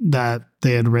that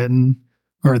they had written,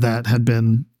 or that had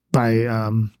been by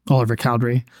Oliver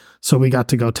Cowdery. So we got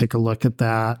to go take a look at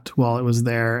that while it was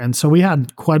there. And so we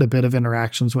had quite a bit of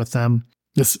interactions with them.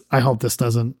 I hope this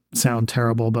doesn't sound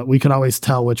terrible, but we could always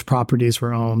tell which properties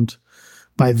were owned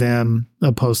by them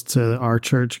opposed to our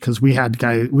church, because we had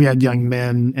young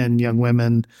men and young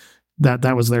women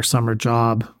that was their summer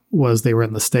job, was they were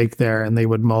in the stake there, and they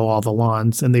would mow all the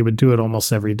lawns, and they would do it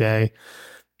almost every day.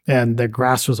 And the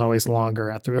grass was always longer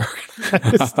at the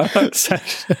organized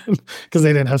section because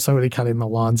they didn't have somebody cutting the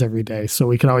lawns every day. So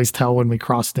we could always tell when we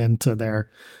crossed into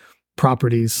their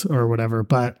properties or whatever.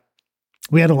 But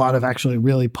we had a lot of actually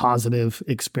really positive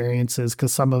experiences,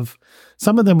 because some of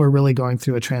them were really going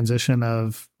through a transition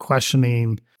of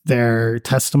questioning their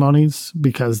testimonies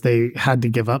because they had to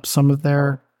give up some of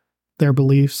their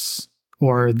beliefs,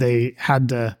 or they had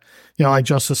to, like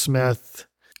Joseph Smith.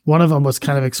 One of them was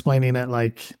kind of explaining it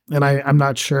like, and I'm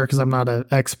not sure because I'm not an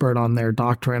expert on their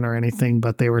doctrine or anything,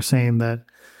 but they were saying that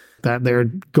they're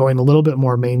going a little bit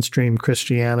more mainstream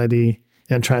Christianity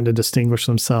and trying to distinguish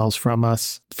themselves from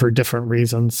us for different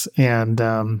reasons. And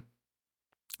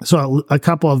so a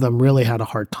couple of them really had a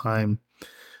hard time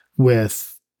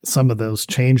with some of those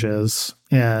changes,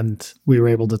 and we were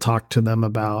able to talk to them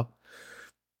about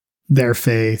their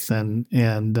faith and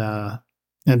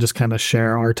just kind of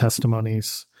share our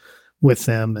testimonies with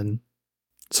them. And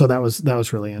so that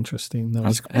was really interesting.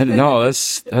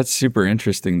 That's super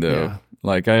interesting though. Yeah.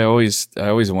 Like I always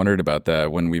wondered about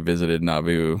that when we visited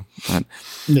Navoo.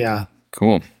 Yeah.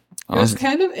 Cool. Awesome. It was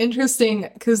kind of interesting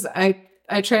because I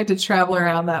tried to travel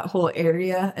around that whole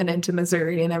area and into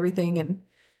Missouri and everything. And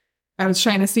I was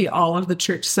trying to see all of the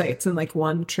church sites in like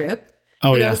one trip.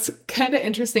 Oh, and yeah. It was kind of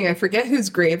interesting. I forget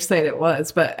whose gravesite it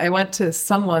was, but I went to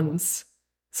someone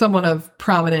of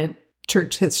prominent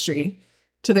church history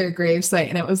to their gravesite,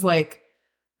 and it was like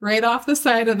right off the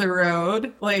side of the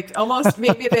road, like almost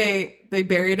maybe they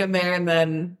buried him there and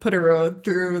then put a road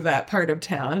through that part of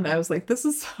town. And I was like, this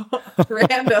is so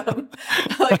random,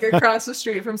 like across the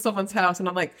street from someone's house. And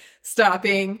I'm like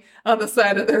stopping on the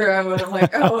side of the road. I'm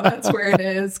like, oh, that's where it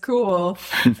is. Cool.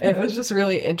 It was just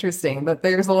really interesting. But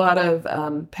there's a lot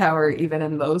of power even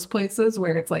in those places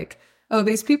where it's like, oh,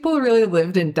 these people really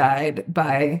lived and died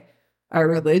by our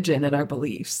religion and our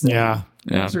beliefs. Yeah.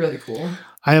 It's really cool.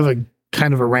 I have a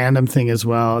kind of a random thing as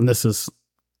well, and this is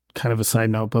kind of a side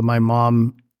note, but my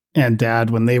mom and dad,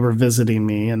 when they were visiting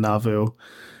me in Navoo,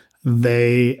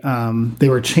 they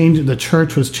were changing, the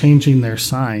church was changing their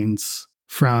signs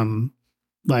from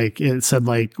Like it said,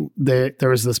 like there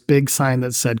was this big sign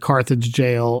that said Carthage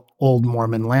Jail, Old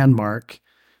Mormon Landmark.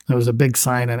 There was a big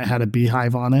sign and it had a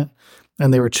beehive on it.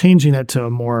 And they were changing it to a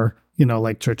more,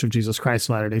 like Church of Jesus Christ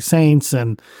of Latter-day Saints.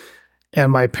 And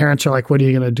my parents are like, what are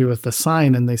you going to do with the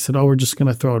sign? And they said, oh, we're just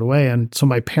going to throw it away. And so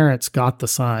my parents got the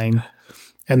sign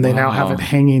and they now have it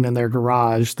hanging in their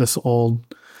garage, this old,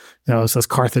 it says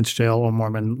Carthage Jail, Old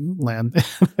Mormon Land.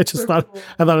 I thought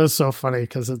it was so funny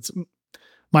because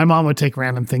my mom would take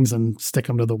random things and stick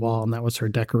them to the wall, and that was her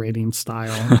decorating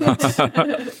style.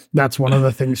 That's one of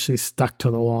the things she stuck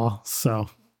to the wall. So,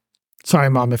 sorry,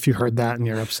 Mom, if you heard that and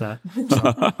you're upset. So.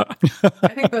 I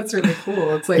think that's really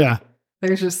cool. It's like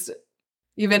there's just,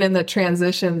 even in the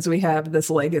transitions, we have this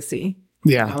legacy.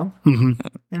 Yeah.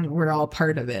 And we're all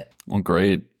part of it. Well,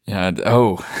 great. Yeah.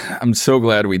 Oh, I'm so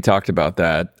glad we talked about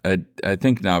that. I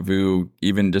think Navoo,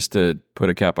 even just to put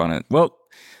a cap on it, well,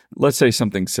 let's say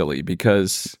something silly,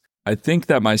 because I think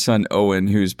that my son Owen,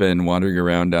 who's been wandering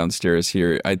around downstairs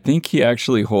here, I think he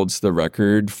actually holds the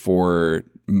record for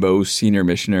most senior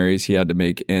missionaries he had to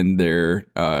make in their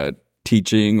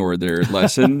teaching or their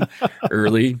lesson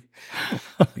early.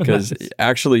 Because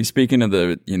actually, speaking of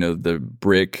the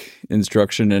brick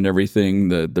instruction and everything,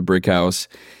 the brick house,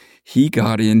 he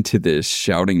got into this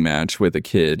shouting match with a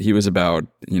kid. He was about,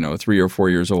 3 or 4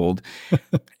 years old,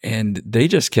 and they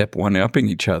just kept one-upping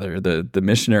each other. The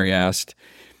missionary asked,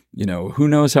 who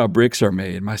knows how bricks are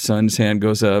made? My son's hand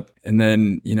goes up, and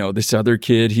then, this other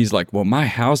kid, he's like, well, my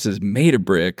house is made of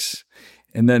bricks.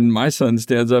 And then my son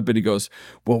stands up and he goes,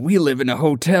 well, we live in a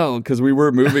hotel, because we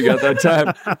weren't moving at that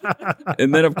time.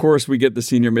 And then, of course, we get the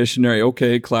senior missionary.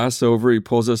 Okay, class over. He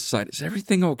pulls us aside. Is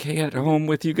everything okay at home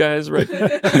with you guys? Right?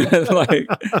 Like,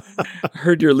 I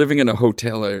heard you're living in a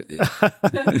hotel.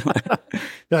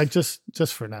 Yeah,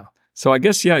 just for now. So I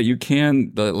guess, you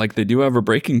can, they do have a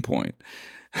breaking point.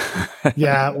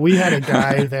 Yeah, we had a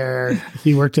guy there.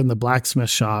 He worked in the blacksmith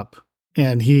shop,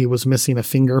 and he was missing a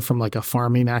finger from like a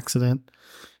farming accident.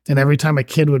 And every time a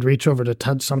kid would reach over to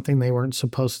touch something they weren't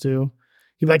supposed to,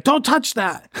 he'd be like, don't touch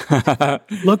that.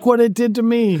 Look what it did to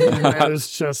me. And it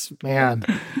was just, man,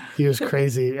 he was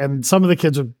crazy. And some of the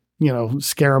kids would,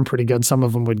 scare him pretty good. Some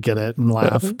of them would get it and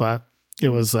laugh, but it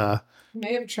was...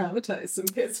 may have traumatized some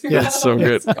kids. Yeah, so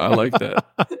good. I like that.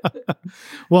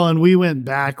 Well, and we went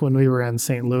back when we were in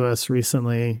St. Louis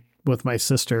recently with my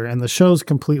sister, and the show's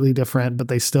completely different, but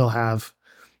they still have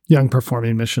young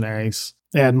performing missionaries.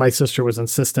 And my sister was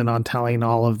insistent on telling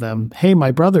all of them, hey,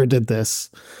 my brother did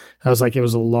this. I was like, it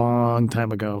was a long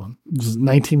time ago. It was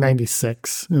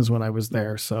 1996 is when I was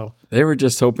there. So they were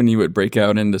just hoping you would break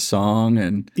out into song.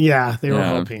 And yeah, they were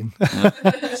hoping. Yeah.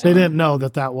 They didn't know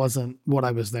that wasn't what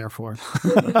I was there for.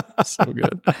 So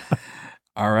good.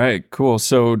 All right, cool.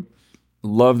 So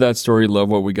love that story. Love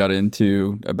what we got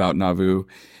into about Navoo.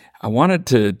 I wanted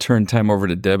to turn time over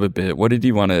to Deb a bit. What did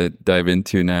you want to dive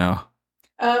into now?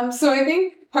 So I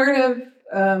think part of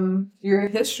your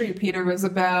history, Peter, was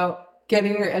about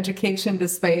getting your education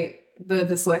despite the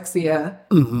dyslexia.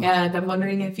 Mm-hmm. And I'm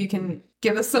wondering if you can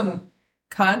give us some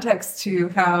context to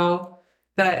how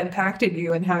that impacted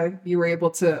you and how you were able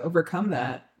to overcome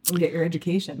that and get your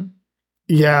education.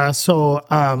 Yeah. So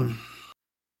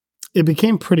it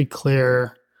became pretty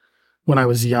clear when I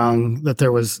was young that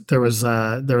there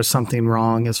was something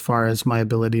wrong as far as my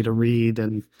ability to read.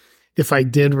 And if I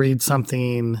did read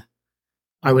something,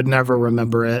 I would never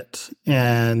remember it,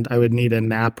 and I would need a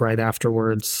nap right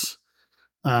afterwards.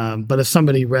 But if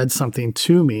somebody read something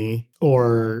to me,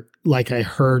 or like I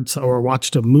heard or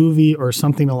watched a movie or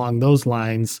something along those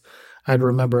lines, I'd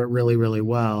remember it really, really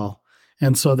well.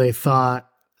 And so they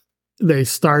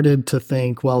started to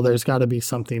think, well, there's got to be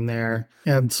something there.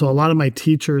 And so a lot of my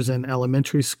teachers in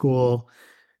elementary school,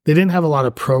 they didn't have a lot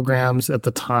of programs at the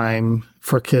time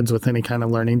for kids with any kind of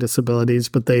learning disabilities,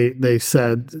 but they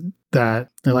said that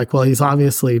they're like, well, he's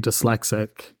obviously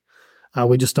dyslexic.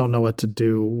 We just don't know what to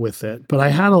do with it. But I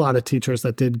had a lot of teachers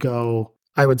that did go,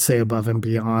 I would say, above and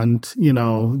beyond.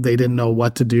 They didn't know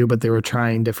what to do, but they were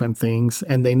trying different things.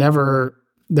 And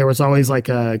there was always like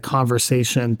a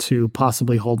conversation to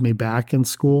possibly hold me back in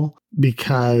school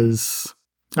because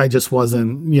I just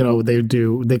wasn't,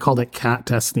 they called it CAT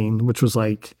testing, which was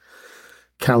like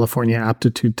California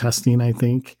aptitude testing, I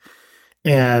think.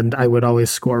 And I would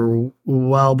always score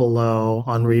well below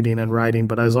on reading and writing,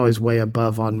 but I was always way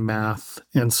above on math.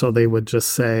 And so they would just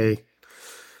say,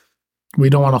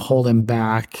 we don't want to hold him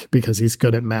back because he's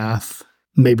good at math.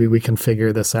 Maybe we can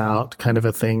figure this out, kind of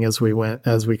a thing as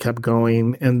we kept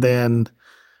going. And then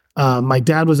my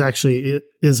dad was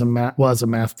a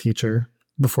math teacher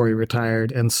before he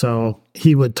retired. And so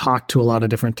he would talk to a lot of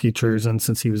different teachers. And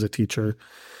since he was a teacher,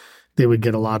 they would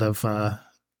get a lot of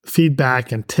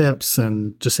feedback and tips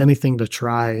and just anything to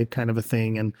try kind of a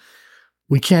thing. And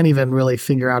we can't even really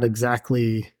figure out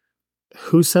exactly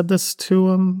who said this to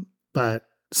them, but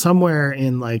somewhere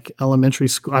in like elementary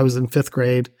school, I was in 5th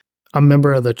grade, a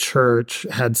member of the church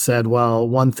had said, well,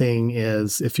 one thing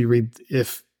is if you read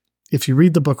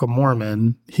the Book of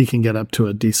Mormon, he can get up to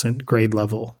a decent grade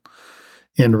level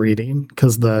in reading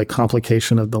because the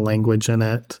complication of the language in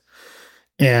it.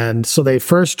 And so they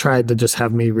first tried to just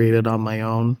have me read it on my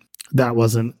own. That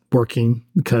wasn't working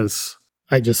because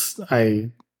I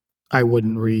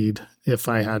wouldn't read if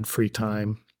I had free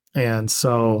time. And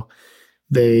so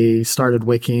they started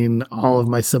waking all of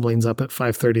my siblings up at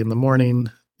 5:30 in the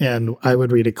morning, and I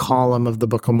would read a column of the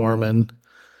Book of Mormon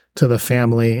to the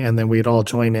family, and then we'd all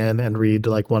join in and read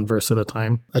like one verse at a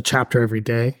time, a chapter every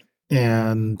day.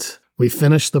 And we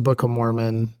finished the Book of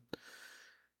Mormon.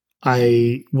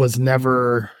 I was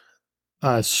never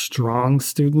a strong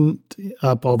student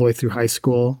up all the way through high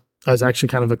school. I was actually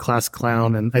kind of a class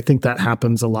clown, and I think that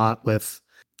happens a lot with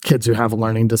kids who have a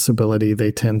learning disability.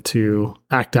 They tend to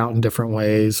act out in different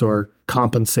ways or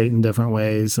compensate in different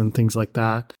ways and things like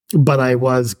that. But I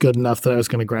was good enough that I was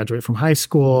going to graduate from high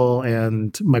school,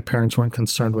 and my parents weren't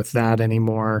concerned with that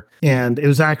anymore. And it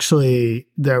was actually,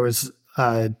 there was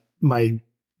my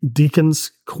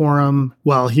deacon's quorum.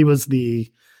 Well, he was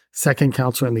the second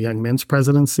counselor in the young men's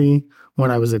presidency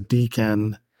when I was a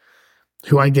deacon,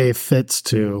 who I gave fits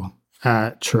to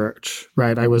at church,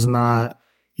 right? I was not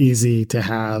easy to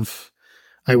have.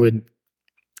 I don't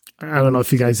know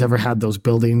if you guys ever had those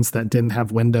buildings that didn't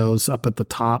have windows up at the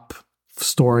top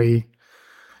story.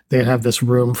 They'd have this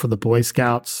room for the Boy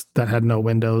Scouts that had no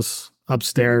windows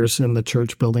upstairs in the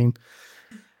church building.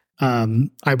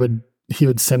 He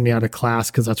would send me out of class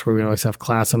because that's where we always have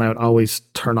class. And I would always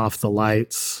turn off the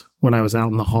lights when I was out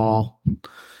in the hall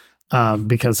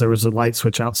because there was a light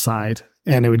switch outside,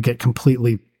 and it would get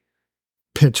completely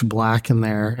pitch black in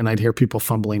there, and I'd hear people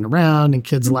fumbling around and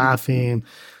kids laughing.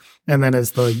 And then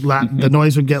as the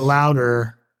noise would get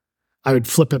louder, I would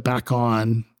flip it back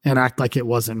on and act like it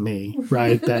wasn't me,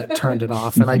 right? That turned it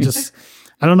off. And I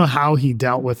don't know how he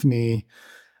dealt with me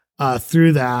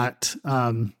through that.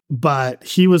 But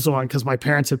he was the one, because my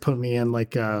parents had put me in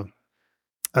like a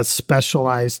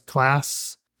specialized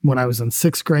class when I was in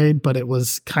 6th grade, but it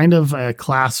was kind of a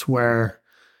class where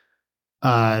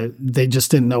they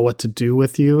just didn't know what to do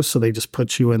with you, so they just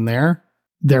put you in there.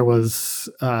 There was,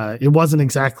 it wasn't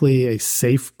exactly a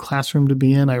safe classroom to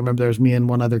be in. I remember there was me and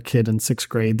one other kid in 6th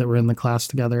grade that were in the class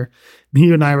together.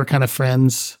 He and I were kind of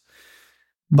friends,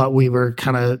 but we were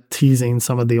kind of teasing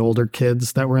some of the older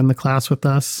kids that were in the class with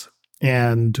us.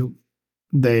 And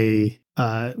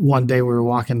one day we were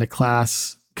walking to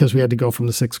class because we had to go from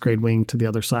the 6th grade wing to the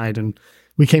other side, and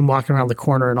we came walking around the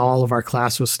corner, and all of our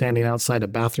class was standing outside a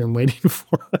bathroom waiting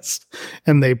for us.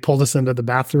 And they pulled us into the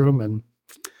bathroom and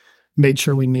made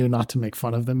sure we knew not to make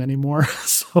fun of them anymore.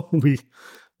 So we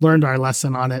learned our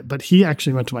lesson on it. But he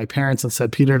actually went to my parents and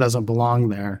said, Peter doesn't belong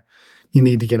there. You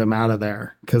need to get him out of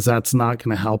there because that's not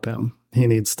going to help him. He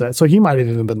needs to. So he might have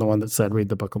even been the one that said, read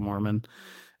the Book of Mormon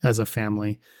as a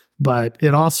family. But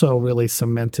it also really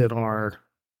cemented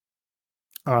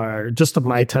just of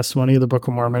my testimony of the Book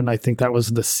of Mormon. I think that was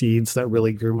the seeds that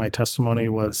really grew my testimony.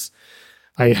 Was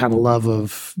I had a love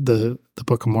of the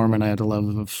Book of Mormon. I had a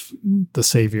love of the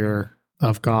Savior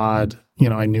of God.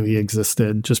 I knew he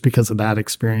existed just because of that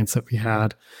experience that we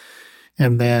had.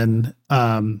 And then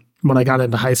when I got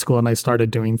into high school and I started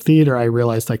doing theater, I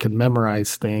realized I could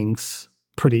memorize things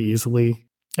pretty easily.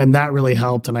 And that really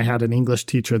helped. And I had an English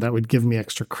teacher that would give me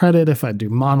extra credit if I'd do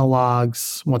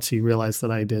monologues once he realized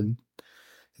that I did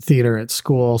theater at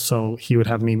school. So he would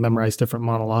have me memorize different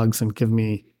monologues and give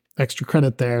me extra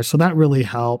credit there. So that really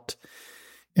helped.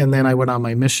 And then I went on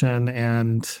my mission,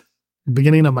 and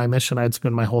beginning of my mission, I'd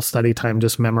spend my whole study time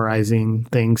just memorizing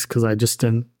things because I just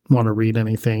didn't want to read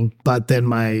anything. But then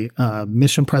my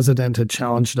mission president had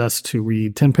challenged us to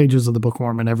read 10 pages of the Book of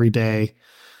Mormon every day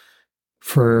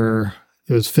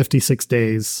it was 56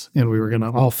 days, and we were going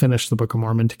to all finish the Book of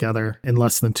Mormon together in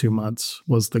less than 2 months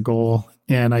was the goal.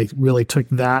 And I really took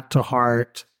that to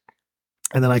heart.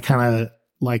 And then I kind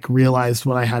of realized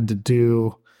what I had to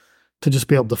do to just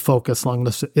be able to focus long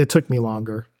enough. It took me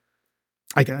longer.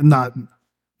 Not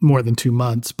more than 2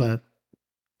 months, but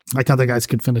other guys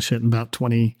could finish it in about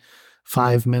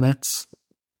 25 minutes.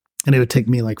 And it would take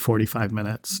me 45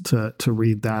 minutes to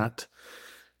read that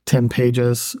 10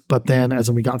 pages. But then as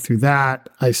we got through that,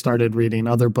 I started reading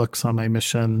other books on my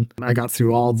mission. I got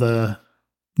through all the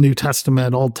New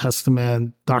Testament, Old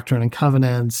Testament, Doctrine and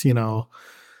Covenants,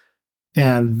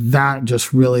 And that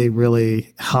just really,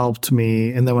 really helped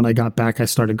me. And then when I got back, I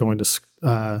started going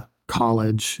to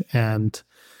college, and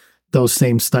those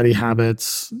same study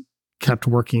habits kept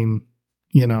working,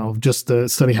 just the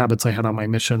study habits I had on my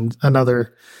mission.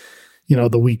 Another,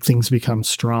 the weak things become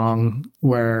strong,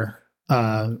 where,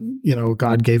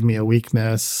 God gave me a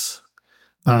weakness,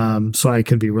 so I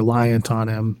could be reliant on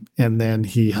him. And then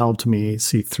he helped me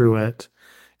see through it.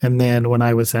 And then when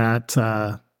I was at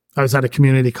a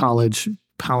community college,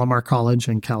 Palomar College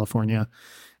in California,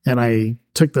 and I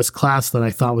took this class that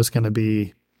I thought was going to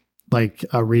be like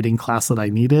a reading class that I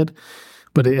needed,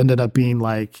 but it ended up being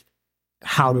like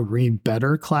how to read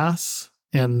better class.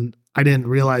 And I didn't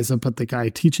realize it, but the guy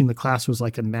teaching the class was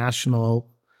like a nationally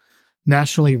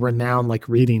renowned like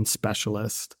reading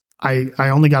specialist. I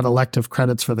only got elective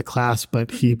credits for the class, but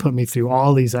he put me through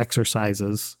all these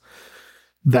exercises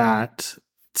that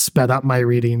sped up my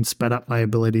reading, sped up my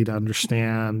ability to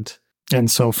understand. And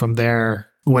so from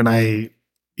there, when I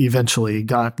eventually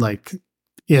got like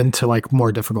into like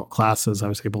more difficult classes, I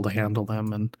was able to handle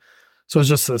them. And so it's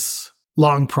just this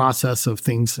long process of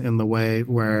things in the way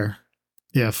where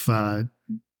if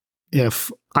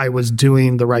I was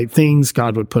doing the right things,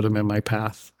 God would put them in my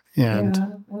path. And yeah,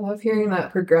 I love hearing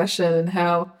that progression, and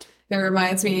how it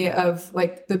reminds me of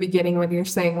like the beginning when you're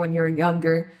saying when you're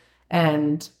younger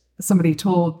and somebody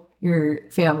told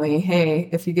your family, hey,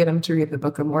 if you get them to read the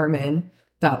Book of Mormon,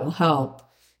 that will help.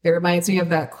 It reminds me of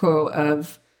that quote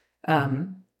of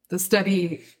the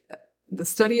study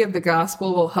of the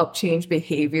gospel will help change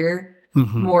behavior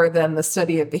more than the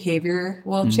study of behavior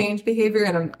will change behavior.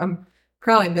 And I'm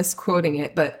probably misquoting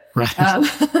it, but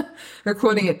right. or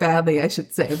quoting it badly, I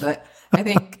should say. But I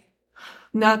think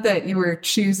not that you were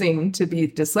choosing to be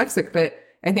dyslexic, but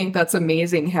I think that's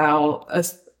amazing how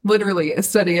literally a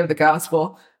study of the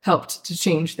gospel helped to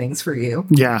change things for you.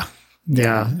 Yeah.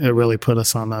 It really put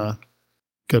us on a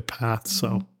good path.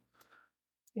 So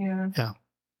yeah.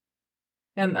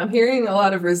 And I'm hearing a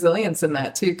lot of resilience in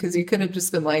that too, because you could have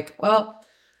just been like, well,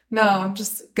 no, I'm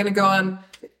just going to go on.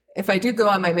 If I do go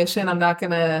on my mission, I'm not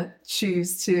going to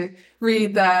choose to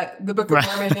read the Book of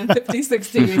Mormon in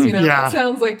 56 days. It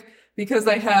sounds like because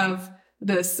I have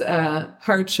this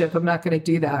hardship, I'm not going to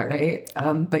do that, right?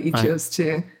 But you chose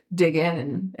to dig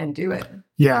in and do it.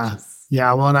 Yeah.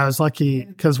 Well, and I was lucky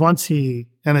because once and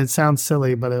it sounds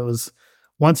silly, but it was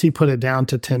once he put it down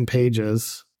to 10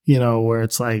 pages, where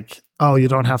it's like, oh, you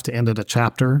don't have to end at a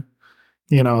chapter,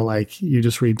 like you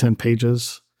just read 10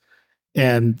 pages.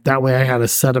 And that way I had a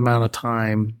set amount of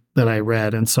time that I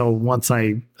read. And so once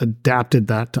I adapted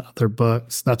that to other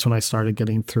books, that's when I started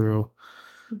getting through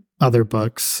other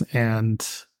books. And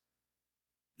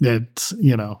it,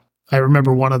 I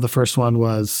remember one of the first one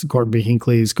was Gordon B.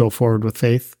 Hinckley's Go Forward with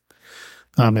Faith.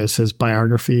 It was his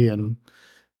biography. And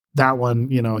that one,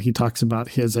 he talks about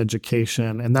his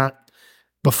education. And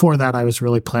before that, I was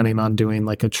really planning on doing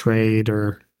like a trade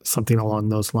or something along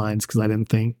those lines because I didn't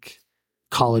think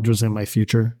college was in my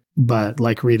future. But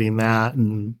like reading that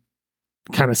and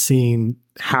kind of seeing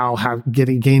how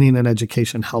gaining an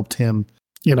education helped him,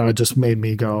 it just made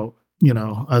me go,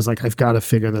 I was like, I've got to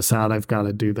figure this out. I've got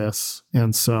to do this.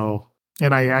 And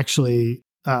I actually,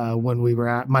 when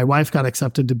my wife got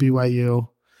accepted to BYU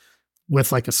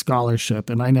with like a scholarship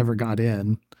and I never got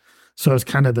in. So it was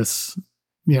kind of this,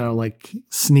 like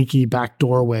sneaky back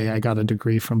doorway. I got a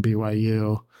degree from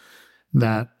BYU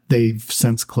that they've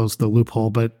since closed the loophole,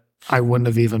 but I wouldn't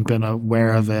have even been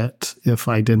aware of it if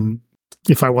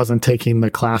I wasn't taking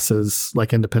the classes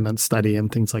like independent study and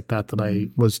things like that I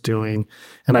was doing.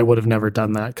 And I would have never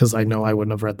done that because I know I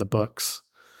wouldn't have read the books.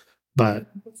 But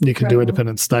you can do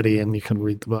independent study and you can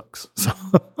read the books. So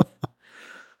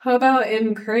how about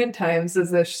in current times?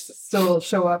 Does this still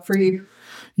show up for you?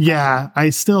 Yeah,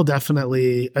 I still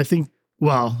definitely, I think,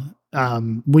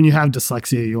 when you have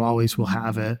dyslexia, you always will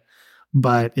have it,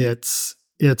 but it's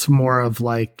more of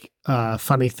like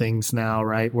funny things now,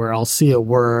 right? Where I'll see a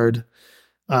word.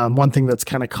 One thing that's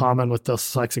kind of common with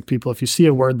dyslexic people, if you see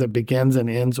a word that begins and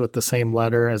ends with the same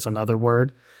letter as another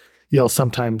word, you'll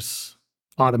sometimes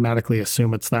automatically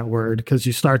assume it's that word because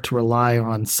you start to rely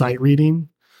on sight reading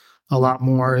a lot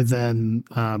more than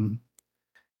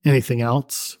anything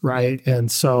else, right?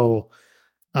 And so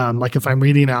like if I'm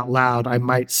reading out loud, I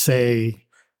might say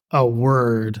a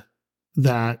word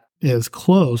that is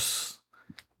close,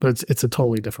 but it's a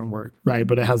totally different word, right?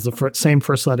 But it has the same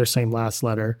first letter, same last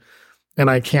letter. And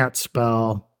I can't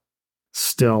spell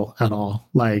still at all.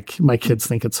 Like my kids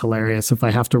think it's hilarious. If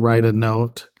I have to write a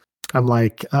note, I'm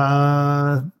like,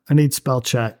 I need spell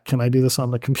check. Can I do this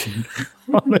on the computer?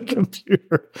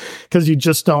 Because you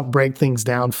just don't break things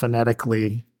down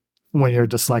phonetically when you're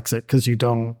dyslexic because you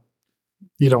don't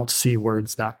see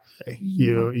words that way.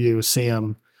 You see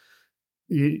them.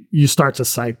 You start to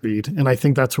sight read, and I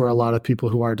think that's where a lot of people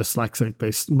who are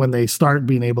dyslexic, when they start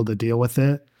being able to deal with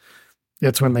it,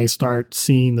 it's when they start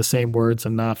seeing the same words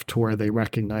enough to where they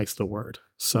recognize the word.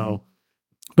 So,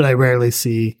 but I rarely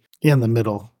see in the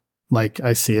middle. Like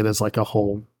I see it as like a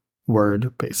whole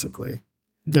word, basically,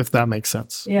 if that makes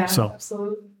sense. Yeah, so,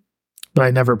 absolutely. But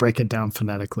I never break it down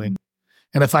phonetically.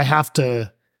 And if I have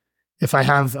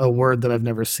a word that I've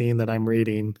never seen that I'm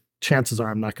reading, chances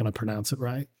are I'm not going to pronounce it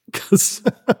right, because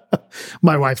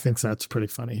my wife thinks that's pretty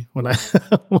funny when I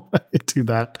do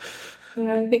that.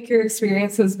 Yeah, I think your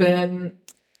experience has been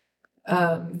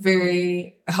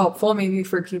very helpful, maybe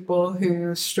for people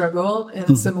who struggle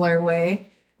in a similar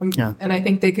way. Yeah. And I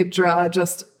think they could draw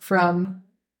just from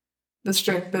the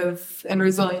strength of and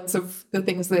resilience of the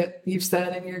things that you've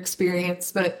said in your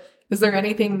experience. But is there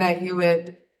anything that you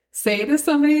would say to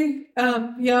somebody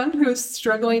young who's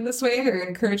struggling this way, or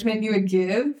encouragement you would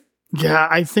give? Yeah,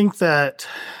 I think that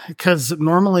because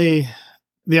normally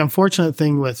the unfortunate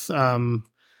thing with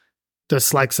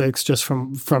dyslexics, just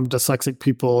from dyslexic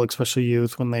people, especially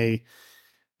youth, when they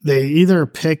either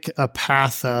pick a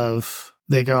path of,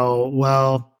 they go,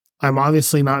 well, I'm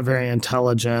obviously not very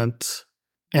intelligent,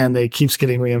 and they keeps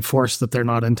getting reinforced that they're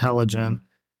not intelligent.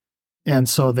 And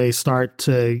so they start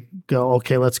to go,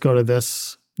 okay, let's go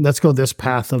this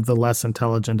path of the less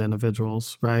intelligent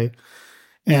individuals, right?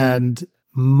 And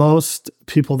most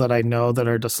people that I know that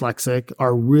are dyslexic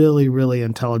are really, really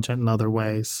intelligent in other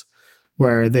ways,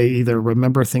 where they either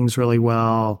remember things really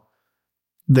well,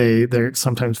 they're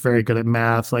sometimes very good at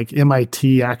math. Like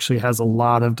MIT actually has a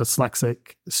lot of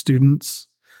dyslexic students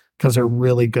because they're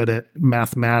really good at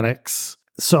mathematics.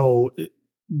 So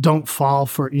don't fall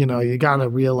for, you got to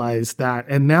realize that.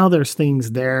 And now there's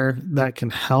things there that can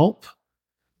help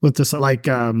with this. Like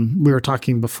we were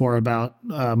talking before about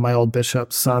my old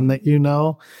bishop's son that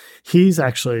he's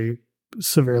actually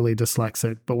severely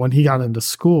dyslexic. But when he got into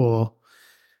school,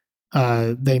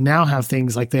 they now have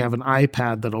things like they have an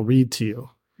iPad that'll read to you,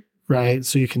 right?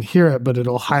 So you can hear it, but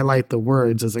it'll highlight the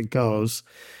words as it goes.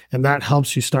 And that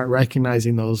helps you start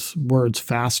recognizing those words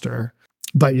faster.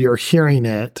 But you're hearing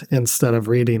it instead of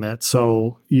reading it.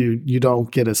 So you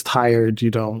don't get as tired.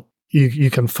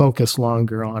 You can focus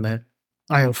longer on it.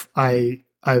 I've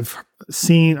talked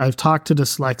to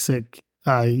dyslexic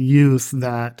youth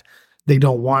that they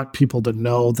don't want people to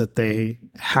know that they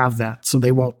have that. So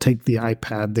they won't take the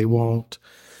iPad. They won't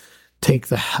take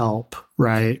the help,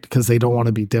 right? Because they don't want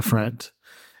to be different.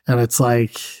 And it's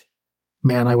like,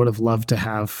 man, I would have loved to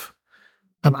have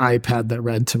an iPad that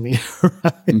read to me,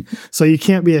 right? So you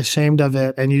can't be ashamed of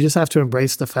it. And you just have to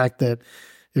embrace the fact that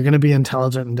you're going to be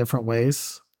intelligent in different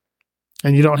ways.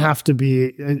 And you don't have to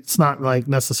be, it's not like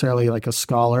necessarily like a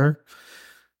scholar.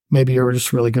 Maybe you're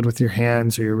just really good with your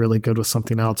hands, or you're really good with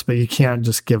something else, but you can't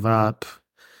just give up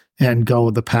and go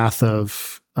the path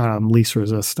of least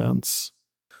resistance.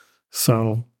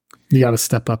 So you got to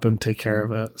step up and take care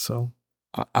of it. So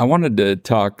I wanted to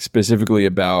talk specifically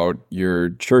about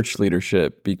your church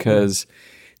leadership, because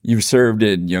you've served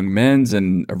in young men's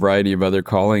and a variety of other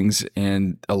callings.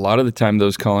 And a lot of the time,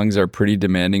 those callings are pretty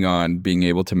demanding on being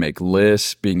able to make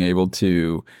lists, being able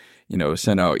to,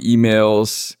 send out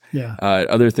emails,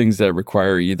 other things that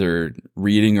require either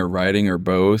reading or writing or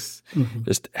both. Mm-hmm.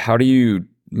 Just how do you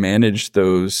manage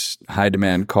those high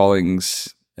demand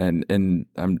callings? And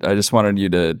I just wanted you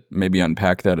to maybe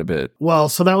unpack that a bit. Well,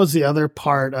 so that was the other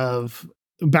part of,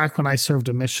 back when I served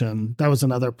a mission, that was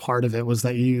another part of it, was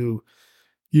that you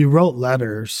wrote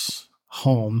letters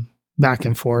home back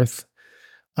and forth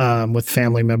with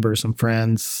family members and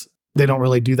friends. They don't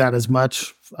really do that as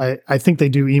much. I think they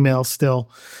do email still,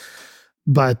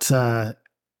 but our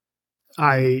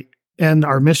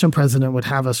mission president would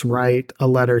have us write a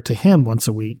letter to him once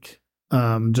a week,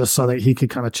 just so that he could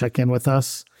kind of check in with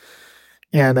us.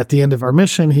 And at the end of our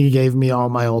mission, he gave me all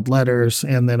my old letters.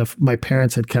 And then if my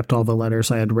parents had kept all the letters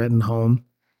I had written home.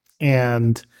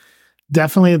 And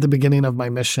definitely at the beginning of my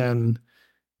mission,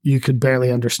 you could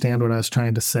barely understand what I was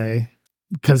trying to say,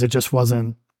 because it just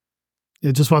wasn't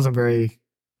very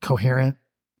coherent.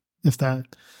 If that,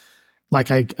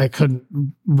 like I couldn't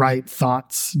write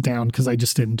thoughts down because I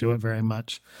just didn't do it very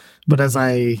much. But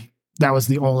that was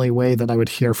the only way that I would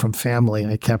hear from family.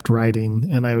 I kept writing,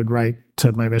 and I would write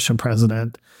to my mission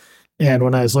president. And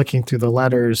when I was looking through the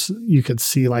letters, you could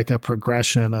see like a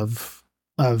progression of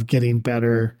getting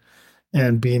better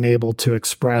and being able to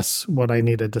express what I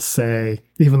needed to say,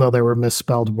 even though there were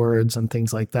misspelled words and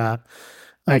things like that.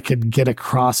 I could get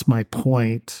across my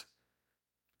point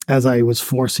as I was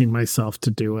forcing myself to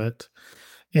do it.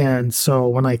 And so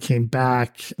when I came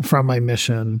back from my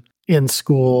mission in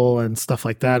school and stuff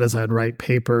like that, as I'd write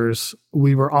papers, I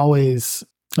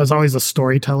was always a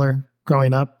storyteller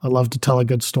growing up. I love to tell a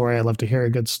good story. I love to hear a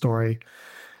good story.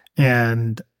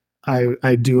 And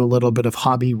I do a little bit of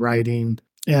hobby writing.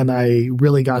 And I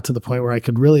really got to the point where I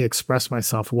could really express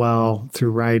myself well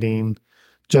through writing,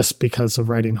 just because of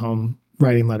writing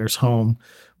letters home,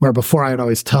 where before I'd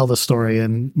always tell the story,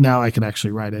 and now I can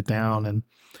actually write it down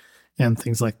and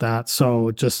things like that.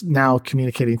 So just now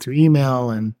communicating through email,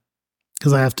 and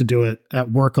because I have to do it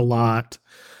at work a lot,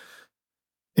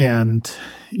 and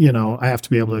I have to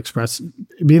be able to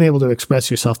being able to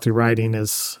express yourself through writing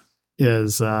is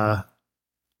a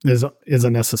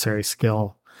necessary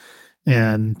skill.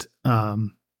 And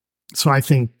so I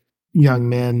think young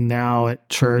men now at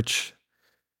church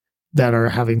that are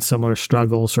having similar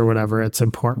struggles or whatever, it's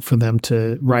important for them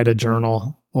to write a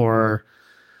journal or,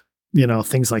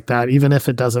 things like that. Even if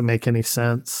it doesn't make any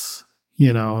sense,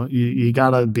 you got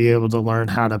to be able to learn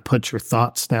how to put your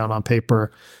thoughts down on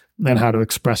paper and how to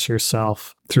express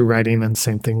yourself through writing. And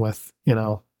same thing with,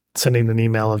 sending an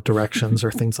email of directions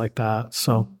or things like that.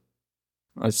 So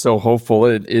I'm so hopeful.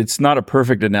 It's not a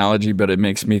perfect analogy, but it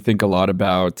makes me think a lot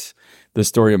about the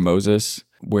story of Moses,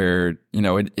 where,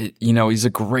 he's a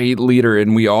great leader,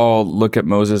 and we all look at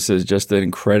Moses as just an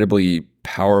incredibly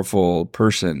powerful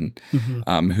person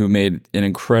who made an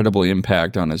incredible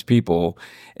impact on his people.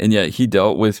 And yet he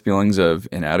dealt with feelings of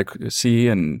inadequacy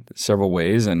in several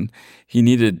ways, and he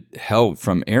needed help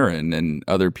from Aaron and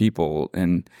other people.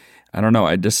 And I don't know,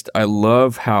 I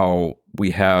love how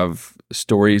we have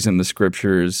stories in the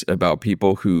scriptures about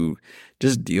people who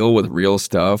just deal with real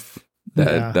stuff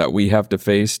that we have to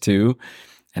face too.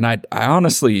 And I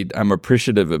honestly, I'm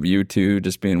appreciative of you too,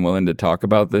 just being willing to talk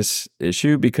about this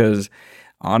issue, because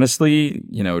honestly,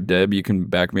 Deb, you can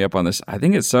back me up on this. I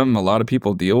think it's something a lot of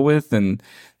people deal with and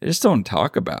they just don't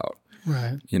talk about.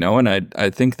 Right. And I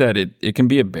think that it can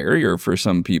be a barrier for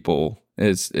some people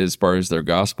as far as their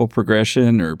gospel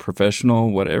progression or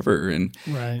professional, whatever. And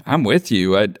right. I'm with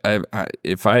you. I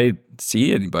if I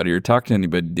see anybody or talk to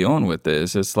anybody dealing with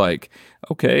this, it's like,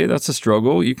 okay, that's a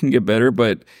struggle. You can get better,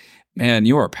 but man,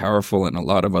 you are powerful in a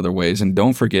lot of other ways, and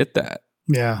don't forget that.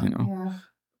 Yeah. Yeah.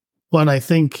 Well,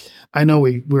 and I know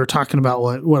we were talking about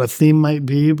what a theme might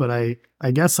be, but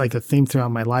I guess like a theme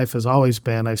throughout my life has always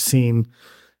been, I've seen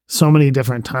so many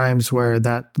different times where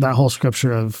that whole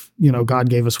scripture of, God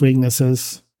gave us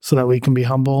weaknesses so that we can be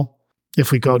humble.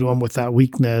 If we go to him with that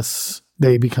weakness,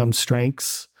 they become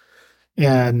strengths.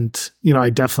 And, I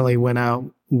definitely went out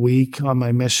weak on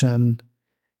my mission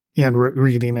and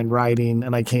reading and writing,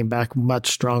 and I came back much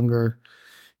stronger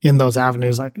in those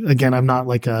avenues. Again, I'm not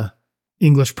like a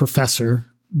English professor,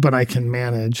 but I can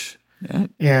manage.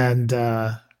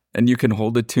 Yeah. And you can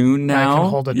hold a tune now. I can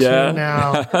hold a tune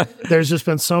now. There's just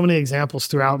been so many examples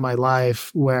throughout my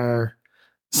life where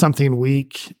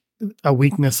a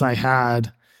weakness I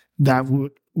had that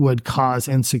would cause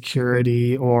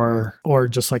insecurity or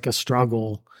just like a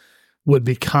struggle would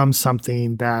become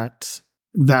something that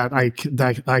I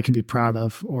could be proud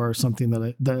of, or something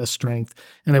that a strength.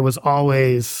 And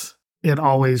it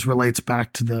always relates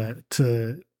back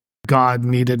to God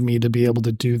needed me to be able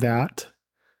to do that.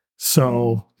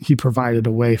 So he provided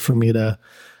a way for me to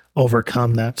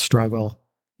overcome that struggle.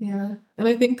 Yeah. And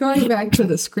I think going back to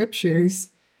the scriptures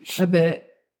a bit,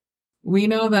 we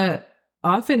know that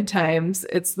oftentimes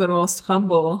it's the most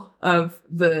humble of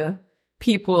the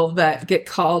people that get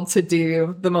called to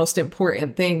do the most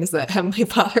important things that Heavenly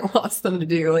Father wants them to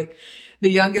do. Like the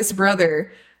youngest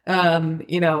brother,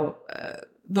 the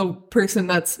person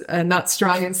that's not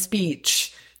strong in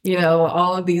speech,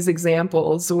 all of these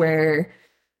examples where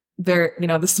they're,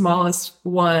 the smallest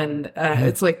one,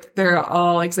 it's like, they're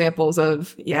all examples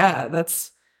of,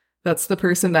 that's the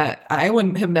person that I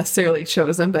wouldn't have necessarily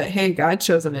chosen, but hey, God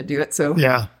chose them to do it. So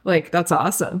that's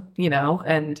awesome,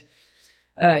 and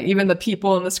even the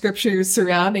people in the scriptures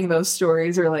surrounding those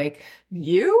stories are like,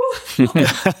 you're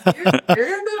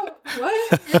the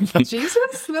what? You're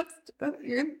Jesus?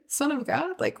 You're the Son of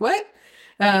God? Like what?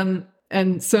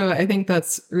 And so I think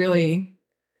that's really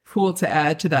cool to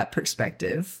add to that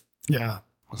perspective. Yeah.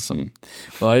 Awesome.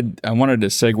 Well, I wanted to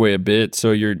segue a bit.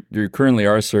 So you currently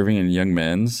are serving in Young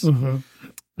Men's. Mm-hmm.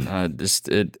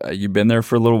 You've been there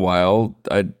for a little while.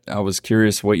 I was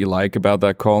curious what you like about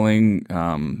that calling.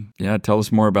 Tell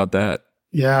us more about that.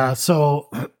 Yeah. So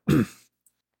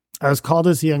I was called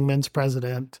as the Young Men's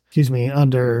president,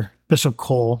 under Bishop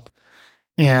Cole.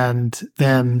 And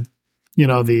then,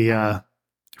 the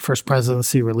First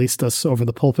Presidency released us over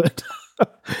the pulpit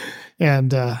and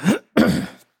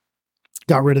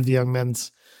got rid of the Young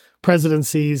Men's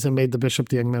presidencies and made the bishop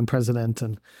the young men president.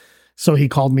 And so he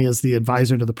called me as the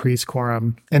advisor to the priest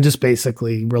quorum and just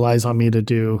basically relies on me to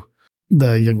do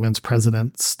the young men's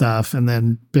president stuff. And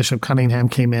then Bishop Cunningham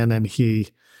came in and he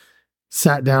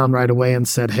sat down right away and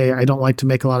said, hey, I don't like to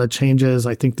make a lot of changes.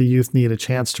 I think the youth need a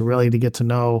chance to get to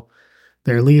know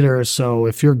their leaders. So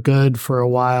if you're good for a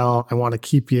while, I want to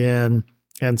keep you in.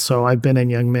 And so I've been in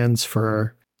young men's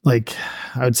for I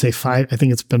would say I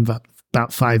think it's been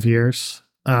about 5 years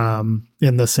in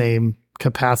the same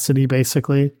capacity,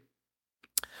 basically.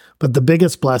 But the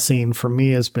biggest blessing for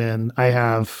me has been, I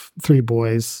have 3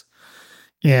 boys,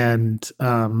 and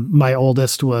my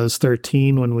oldest was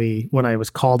 13 when I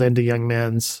was called into young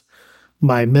men's.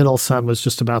 My middle son was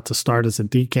just about to start as a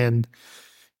deacon.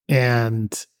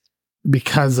 And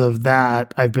because of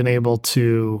that, I've been able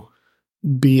to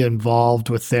be involved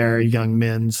with their young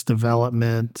men's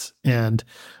development. And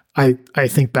I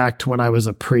think back to when I was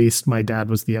a priest, my dad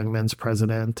was the young men's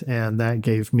president, and that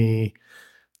gave me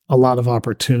a lot of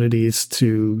opportunities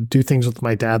to do things with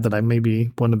my dad that I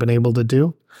maybe wouldn't have been able to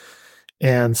do.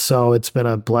 And so it's been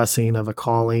a blessing of a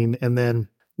calling. And then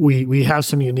we have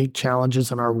some unique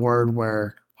challenges in our ward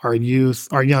where our youth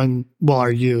are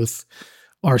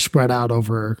spread out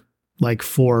over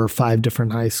 4 or 5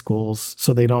 different high schools.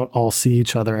 So they don't all see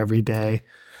each other every day.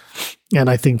 And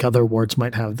I think other wards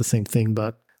might have the same thing,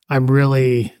 but I'm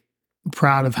really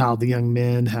proud of how the young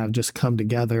men have just come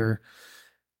together.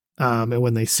 And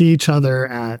when they see each other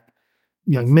at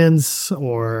young men's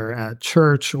or at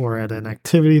church or at an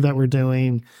activity that we're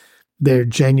doing, they're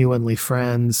genuinely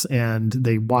friends and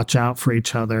they watch out for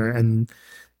each other. And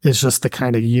it's just the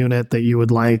kind of unit that you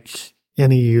would like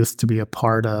any youth to be a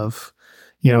part of,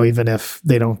 even if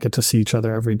they don't get to see each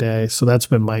other every day. So that's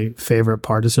been my favorite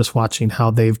part, is just watching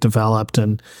how they've developed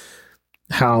and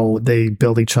how they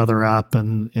build each other up.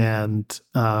 And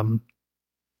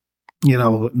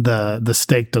the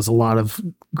stake does a lot of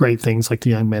great things like the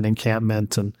Young Men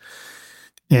Encampment and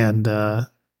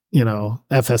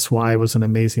FSY was an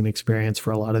amazing experience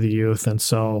for a lot of the youth. And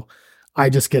so I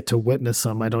just get to witness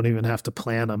them. I don't even have to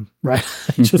plan them, right?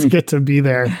 I just get to be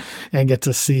there and get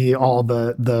to see all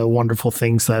the wonderful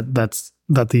things that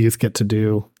the youth get to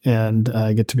do and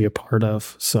get to be a part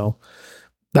of. So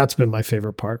that's been my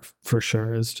favorite part for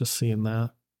sure, is just seeing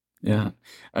that. Yeah.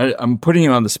 I'm putting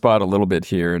you on the spot a little bit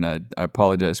here, and I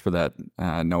apologize for that.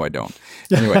 No, I don't.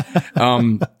 Anyway,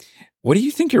 what do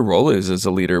you think your role is as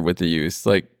a leader with the youth?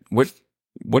 What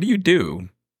do you do?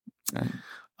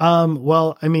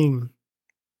 Well,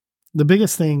 the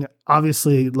biggest thing,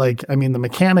 obviously, the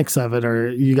mechanics of it are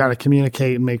you got to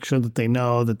communicate and make sure that they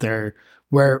know that they're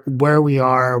where we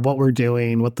are, what we're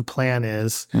doing, what the plan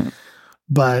is. Yeah.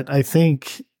 But I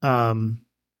think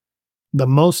the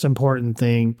most important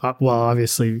thing,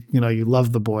 obviously, you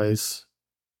love the boys,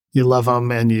 you love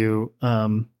them, and you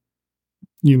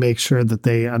make sure that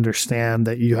they understand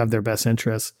that you have their best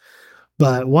interests.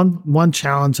 But one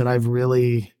challenge that I've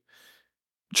really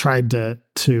tried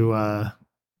to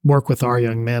work with our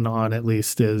young men on, at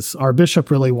least, is our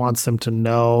bishop really wants them to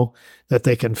know that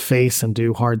they can face and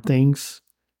do hard things.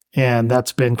 And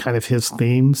that's been kind of his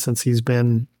theme since he's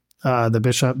been the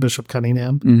Bishop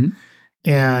Cunningham. Mm-hmm.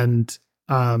 And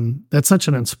that's such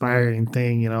an inspiring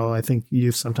thing. I think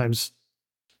youth sometimes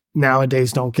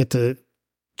nowadays don't get to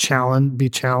be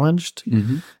challenged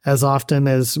mm-hmm. as often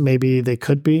as maybe they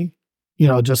could be,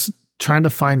 just trying to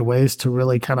find ways to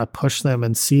really kind of push them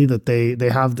and see that they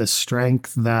have this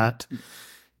strength that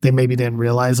they maybe didn't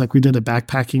realize. Like, we did a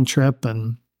backpacking trip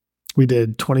and we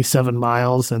did 27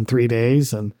 miles in 3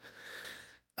 days. And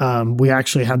we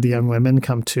actually had the young women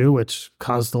come too, which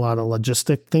caused a lot of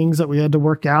logistic things that we had to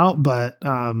work out. But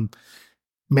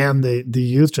man, the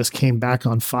youth just came back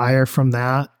on fire from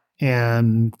that.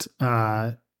 And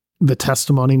the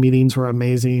testimony meetings were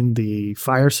amazing. The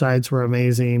firesides were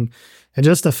amazing. And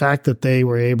just the fact that they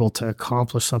were able to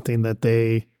accomplish something that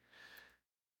they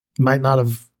might not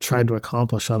have tried to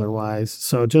accomplish otherwise.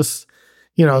 So just,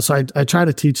 so I try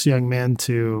to teach the young men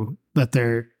that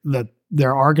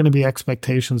there are going to be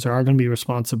expectations, there are going to be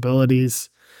responsibilities.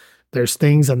 There's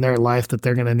things in their life that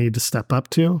they're going to need to step up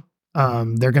to.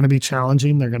 They're going to be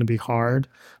challenging, they're going to be hard,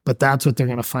 but that's what they're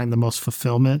going to find the most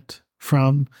fulfillment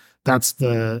from. That's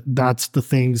the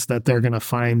things that they're going to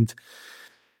find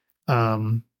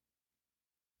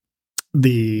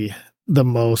the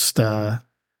most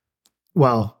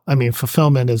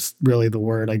fulfillment is really the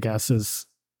word, I guess, is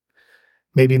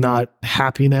maybe not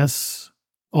happiness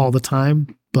all the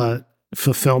time, but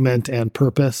fulfillment and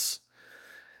purpose.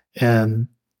 And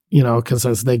because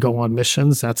as they go on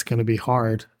missions, that's going to be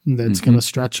hard. That's mm-hmm. going to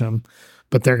stretch them,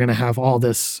 but they're going to have all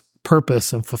this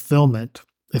purpose and fulfillment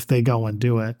if they go and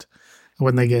do it.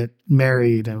 When they get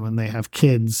married and when they have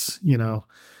kids,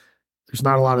 there's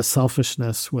not a lot of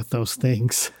selfishness with those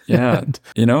things. Yeah.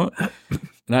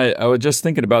 And I was just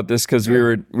thinking about this because we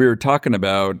were talking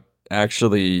about,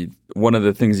 actually, one of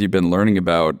the things you've been learning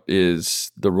about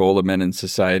is the role of men in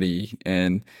society.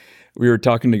 And we were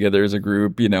talking together as a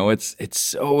group, it's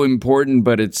so important,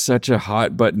 but it's such a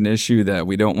hot button issue that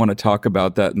we don't want to talk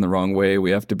about that in the wrong way.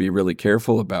 We have to be really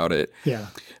careful about it. Yeah.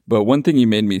 But one thing you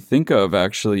made me think of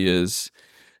actually is,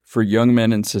 for young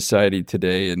men in society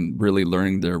today and really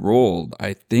learning their role,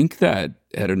 I think that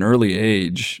at an early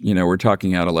age, we're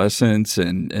talking adolescence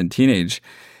and teenage,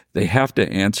 they have to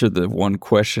answer the one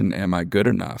question, am I good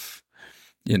enough?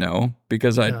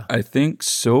 Because I think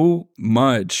so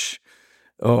much,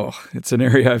 it's an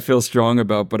area I feel strong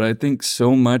about, but I think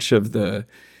so much of the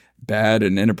bad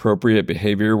and inappropriate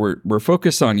behavior, we're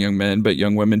focused on young men, but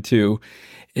young women too,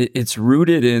 it's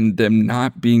rooted in them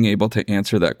not being able to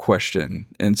answer that question.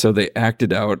 And so they act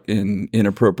it out in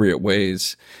inappropriate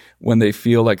ways when they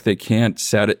feel like they can't,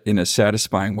 in a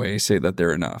satisfying way, say that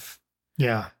they're enough.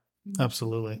 Yeah,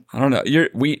 absolutely. I don't know.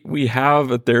 We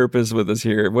have a therapist with us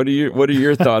here. What are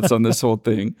your thoughts on this whole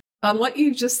thing? On what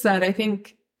you just said, I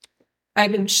think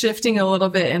I've been shifting a little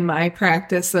bit in my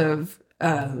practice of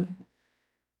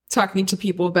talking to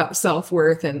people about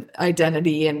self-worth and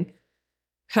identity, and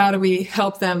how do we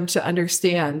help them to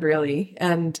understand, really?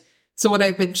 And so what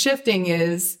I've been shifting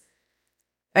is,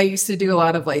 I used to do a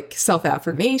lot of like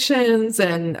self-affirmations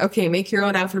and, okay, make your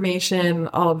own affirmation,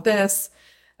 all of this.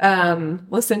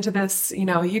 Listen to this,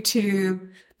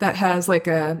 YouTube that has like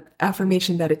a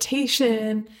affirmation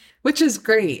meditation, which is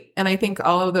great. And I think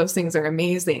all of those things are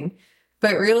amazing.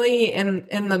 But really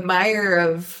in the mire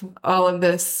of all of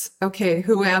this, okay,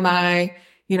 who am I?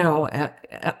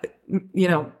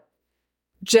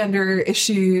 Gender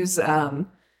issues,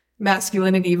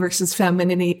 masculinity versus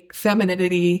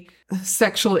femininity,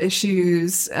 sexual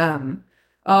issues, all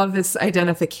of this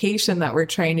identification that we're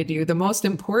trying to do. The most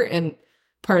important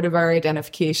part of our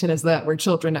identification is that we're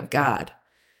children of God.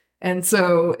 And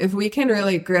so if we can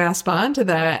really grasp onto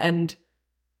that and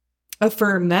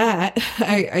affirm that,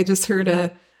 I just heard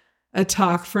a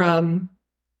talk from,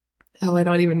 I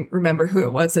don't even remember who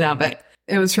it was now, but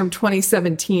it was from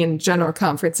 2017, General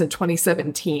Conference in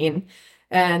 2017.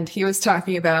 And he was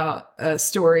talking about a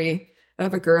story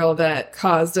of a girl that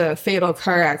caused a fatal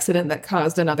car accident that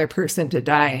caused another person to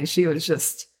die. And she was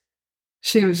just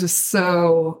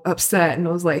so upset and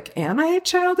was like, am I a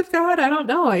child of God? I don't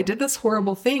know. I did this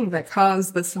horrible thing that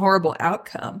caused this horrible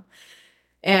outcome.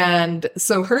 And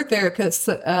so her therapist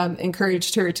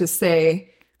encouraged her to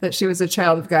say that she was a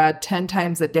child of God 10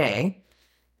 times a day.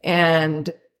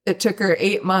 And it took her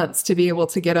 8 months to be able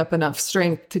to get up enough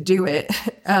strength to do it.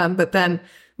 But then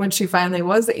when she finally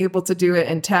was able to do it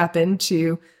and tap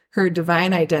into her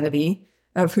divine identity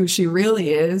of who she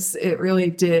really is, it really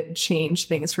did change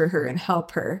things for her and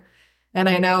help her. And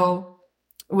I know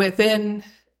within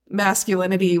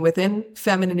masculinity, within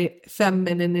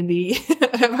femininity,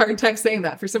 I have a hard time saying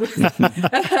that for some reason.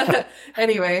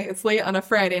 Anyway, it's late on a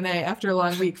Friday night after a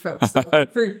long week, folks. So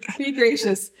be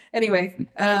gracious. Anyway,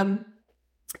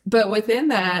 but within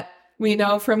that, we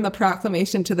know from the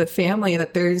proclamation to the family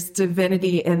that there's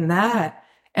divinity in that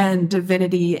and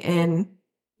divinity in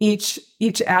each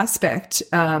aspect.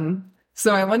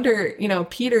 So I wonder,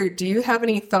 Peter, do you have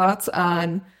any thoughts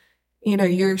on,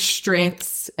 your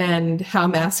strengths and how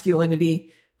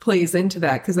masculinity plays into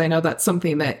that? Because I know that's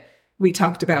something that we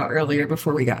talked about earlier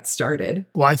before we got started.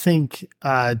 Well, I think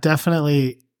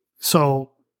definitely. So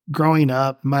growing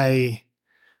up, my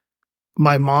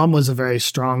mom was a very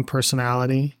strong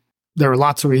personality. There were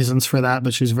lots of reasons for that,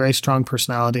 but she was a very strong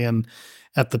personality. And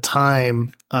at the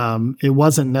time, it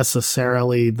wasn't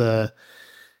necessarily the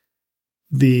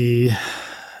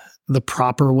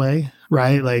proper way,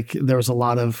 right? Like there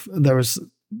was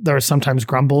sometimes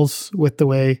grumbles with the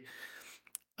way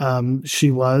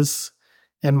she was.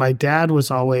 And my dad was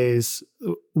always,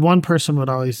 one person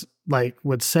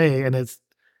would say, and it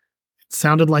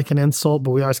sounded like an insult,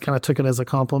 but we always kind of took it as a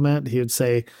compliment. He would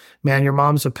say, man, your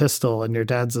mom's a pistol and your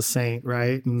dad's a saint,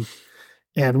 right?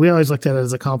 And we always looked at it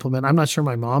as a compliment. I'm not sure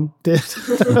my mom did,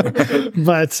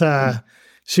 but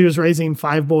she was raising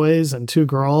 5 boys and 2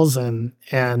 girls,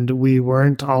 and we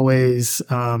weren't always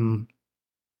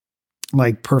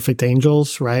like perfect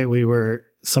angels, right? We were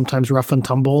sometimes rough and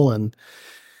tumble, and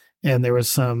there was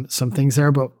some things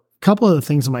there. But a couple of the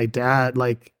things my dad,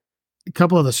 like a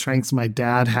couple of the strengths my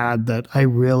dad had that I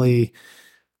really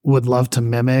would love to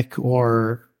mimic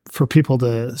or for people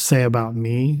to say about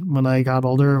me when I got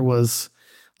older was,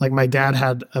 like, my dad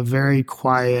had a very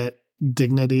quiet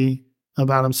dignity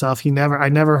about himself. I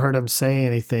never heard him say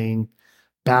anything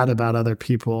bad about other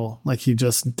people. Like, he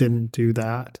just didn't do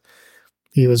that.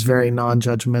 He was very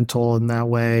non-judgmental in that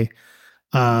way.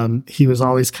 He was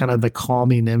always kind of the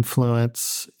calming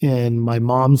influence in my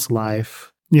mom's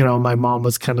life. You know, my mom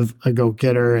was kind of a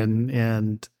go-getter,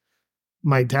 and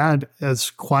my dad,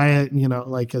 as quiet, you know,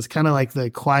 like as kind of like the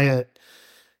quiet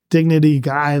dignity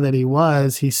guy that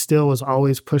he still was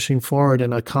always pushing forward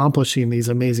and accomplishing these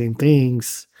amazing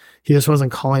things. He just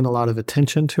wasn't calling a lot of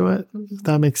attention to it, if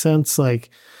that makes sense. Like,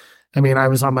 I mean, I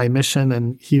was on my mission,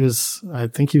 and I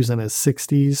think he was in his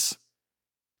 60s,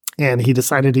 and he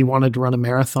decided he wanted to run a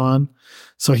marathon.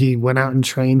 So he went out and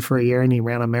trained for a year, and he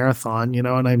ran a marathon, you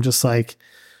know, and I'm just like,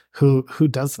 who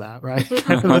does that, right?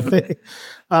 Kind of a thing.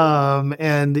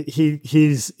 And he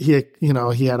you know,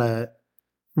 he had a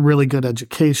really good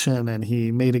education, and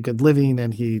he made a good living,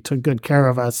 and he took good care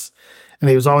of us, and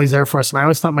he was always there for us. And I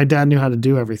always thought my dad knew how to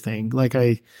do everything. Like,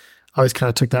 I always kind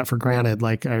of took that for granted.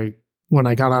 Like, when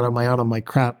I got out on my own, I'm like,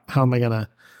 crap, how am I going to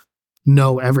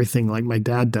know everything like my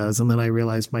dad does? And then I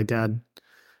realized my dad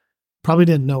probably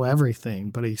didn't know everything,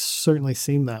 but he certainly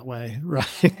seemed that way. Right.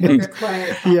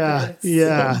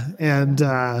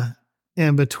 Yeah.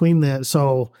 And between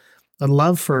so I'd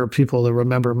love for people to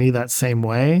remember me that same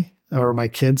way, or my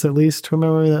kids at least to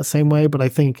remember me that same way. But I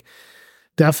think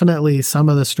definitely some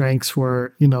of the strengths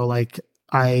were, you know, like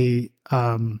I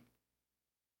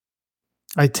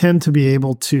tend to be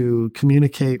able to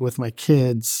communicate with my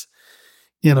kids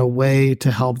in a way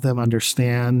to help them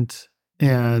understand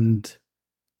and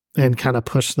kind of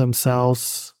push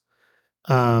themselves,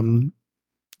 you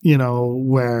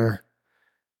know,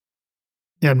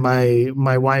 and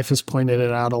my wife has pointed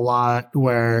it out a lot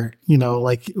where, you know,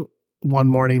 like one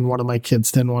morning, one of my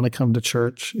kids didn't want to come to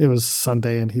church. It was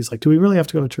Sunday, and he's like, do we really have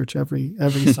to go to church every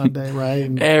Sunday, right?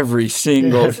 And every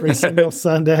single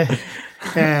Sunday.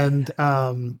 And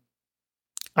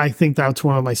I think that's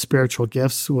one of my spiritual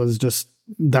gifts, was just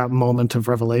that moment of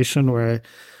revelation where I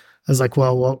was like,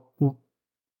 well,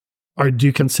 do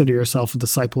you consider yourself a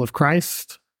disciple of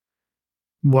Christ?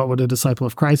 What would a disciple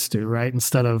of Christ do, right?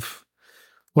 Instead of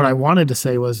what I wanted to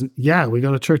say was, yeah, we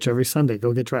go to church every Sunday,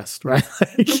 go get dressed, right?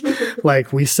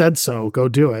 like we said so, go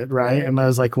do it, right? And I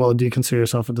was like, well, do you consider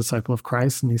yourself a disciple of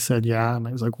Christ? And he said, yeah. And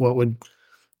I was like, what would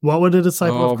a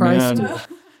disciple of Christ do?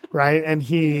 Right? And I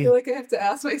feel like I have to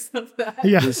ask myself that.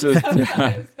 Yeah.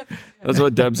 That's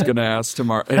what Deb's going to ask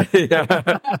tomorrow.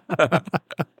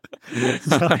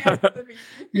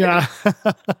 Yeah.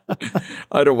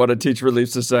 I don't want to teach Relief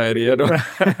Society. I don't.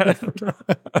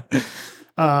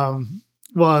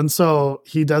 Well, and so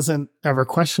he doesn't ever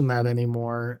question that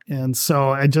anymore. And so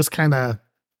I just I've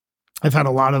had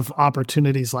a lot of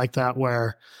opportunities like that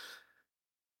where,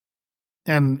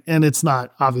 and it's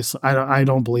not obvious. I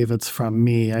don't believe it's from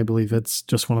me. I believe it's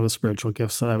just one of the spiritual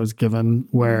gifts that I was given,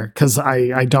 where, cause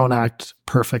I don't act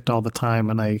perfect all the time.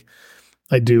 And I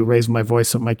do raise my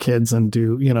voice at my kids and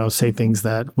do, you know, say things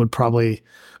that would probably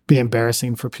be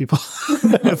embarrassing for people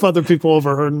if other people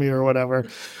overheard me or whatever.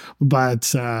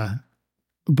 But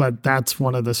that's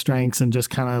one of the strengths, and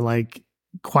just kind of like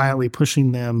quietly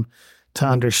pushing them to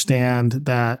understand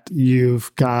that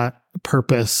you've got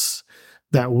purpose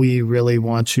that we really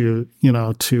want you, you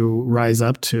know, to rise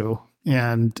up to.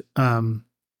 And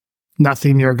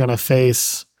nothing you're going to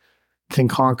face can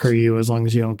conquer you as long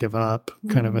as you don't give up,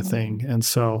 kind of a thing. And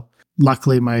so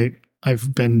luckily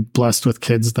I've been blessed with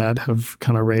kids that have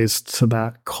kind of raised to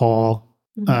that call.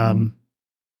 Because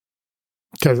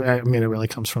I mean, it really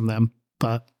comes from them.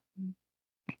 But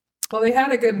well, they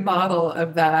had a good model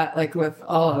of that, like with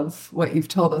all of what you've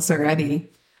told us already,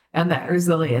 and that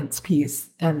resilience piece.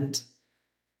 And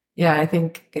yeah, I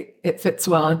think it fits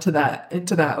well into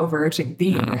that overarching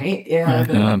theme, right?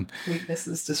 Yeah,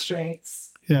 weaknesses to strengths.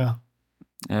 Yeah.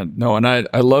 And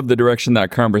I love the direction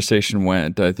that conversation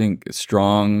went. I think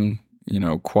strong, you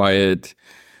know, quiet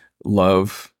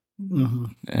love.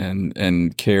 Mm-hmm.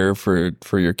 and care for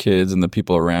your kids and the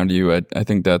people around you. I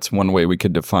think that's one way we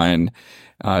could define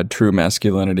true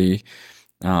masculinity.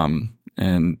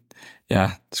 And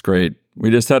yeah, it's great.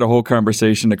 We just had a whole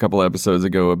conversation a couple episodes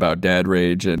ago about dad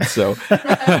rage, and so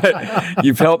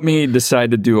you've helped me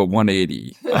decide to do a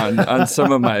 180 on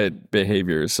some of my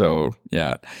behaviors. So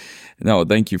yeah, no,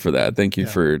 thank you for that. Thank you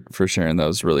for sharing. That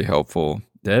was really helpful.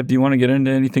 Deb, do you want to get into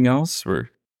anything else?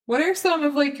 What are some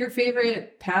of like your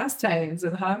favorite pastimes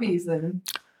and hobbies, and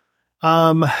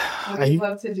what do you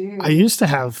love to do? I used to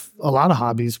have a lot of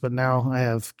hobbies, but now I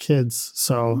have kids.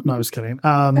 So no, I was kidding.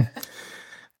 I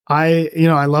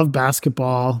love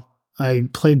basketball. I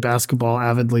played basketball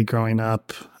avidly growing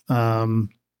up.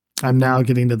 I'm now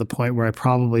getting to the point where I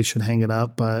probably should hang it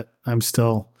up, but I'm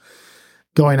still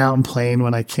going out and playing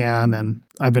when I can. And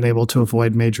I've been able to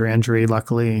avoid major injury,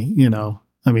 luckily,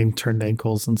 turned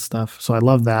ankles and stuff. So I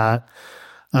love that.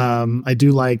 I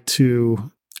do like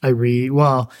to,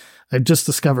 I've just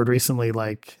discovered recently,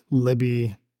 like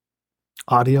Libby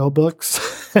audiobooks.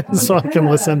 So I can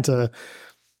listen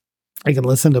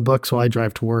to books while I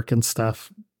drive to work and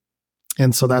stuff.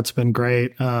 And so that's been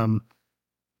great.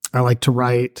 I like to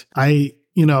write.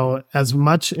 As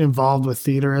much involved with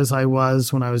theater as I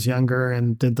was when I was younger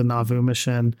and did the Navoo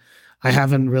mission, I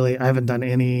haven't done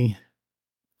any.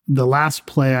 The last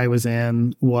play I was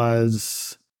in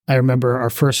was, I remember our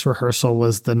first rehearsal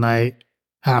was the night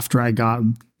after I got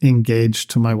engaged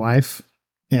to my wife,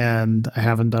 and I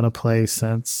haven't done a play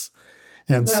since.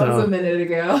 And that was a minute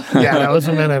ago. Yeah, that was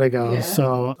a minute ago. Yeah.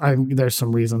 So there's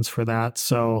some reasons for that.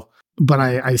 So, but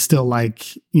I still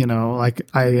like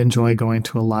I enjoy going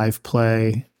to a live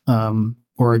play,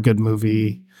 or a good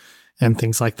movie and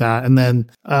things like that. And then,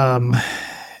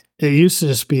 it used to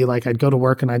just be like, I'd go to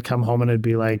work and I'd come home and it'd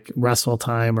be like wrestle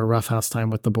time or roughhouse time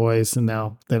with the boys. And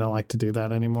now they don't like to do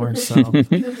that anymore. So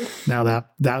now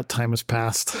that time has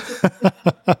passed.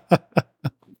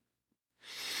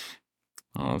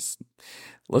 And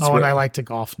I like to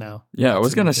golf now. Yeah, I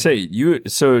was going to say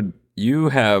you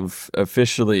have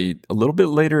officially a little bit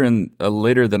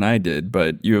later than I did,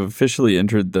 but you have officially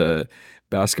entered the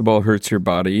basketball hurts your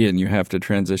body and you have to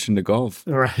transition to golf.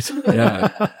 Right.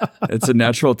 Yeah. It's a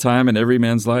natural time in every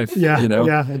man's life. Yeah.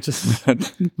 Yeah. It just,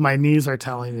 my knees are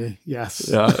telling me yes.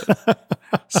 Yeah.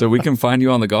 So we can find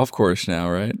you on the golf course now,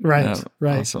 right? Right. Yeah,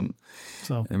 right. Awesome.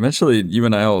 So eventually you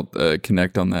and I'll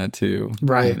connect on that too.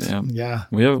 Right. Yeah.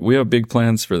 We have big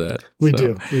plans for that. We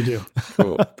do.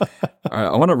 Cool. All right.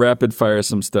 I want to rapid fire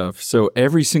some stuff. So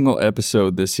every single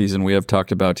episode this season, we have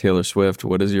talked about Taylor Swift.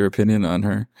 What is your opinion on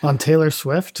her? On Taylor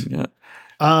Swift? Yeah.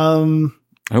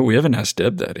 We haven't asked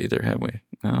Deb that either, have we?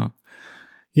 No.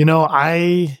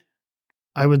 I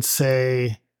would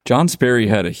say John Sperry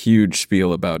had a huge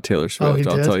spiel about Taylor Swift. He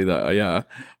did? I'll tell you that. Yeah.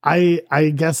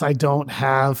 I guess I don't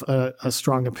have a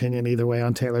strong opinion either way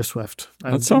on Taylor Swift.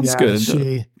 That sounds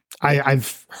good.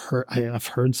 I've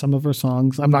heard some of her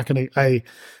songs. I'm not going to,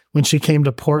 when she came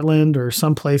to Portland or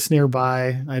someplace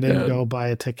nearby, I didn't go buy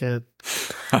a ticket.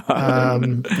 I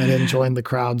didn't join the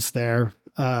crowds there.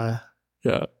 Yeah.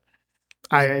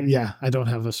 I don't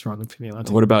have a strong opinion on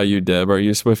Taylor. What about you, Deb? Are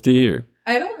you a Swiftie or?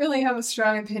 I don't really have a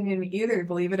strong opinion either,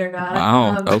 believe it or not.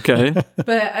 Wow. Okay.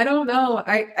 But I don't know.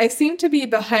 I seem to be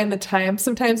behind the times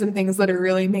sometimes in things that are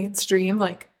really mainstream,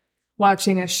 like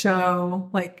watching a show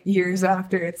like years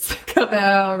after it's come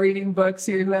out, reading books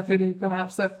years after they come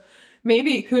out. So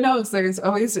maybe, who knows? There's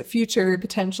always a future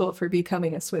potential for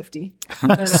becoming a Swiftie.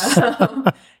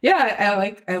 But,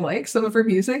 I like some of her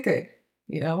music. I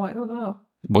don't know.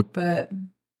 But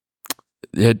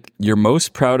you're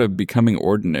most proud of becoming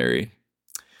ordinary.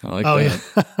 I like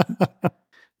that. Yeah.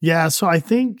 Yeah. So I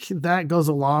think that goes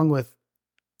along with,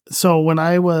 so when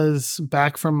I was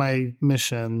back from my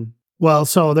mission,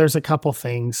 so there's a couple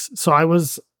things. So I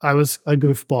was a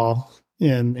goofball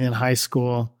in high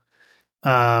school.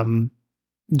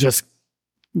 Just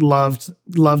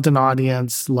loved an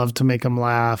audience, loved to make them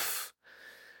laugh.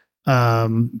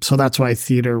 So that's why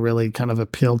theater really kind of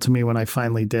appealed to me when I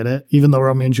finally did it, even though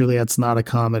Romeo and Juliet's not a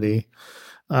comedy.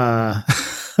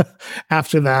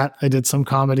 After that, I did some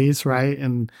comedies, right?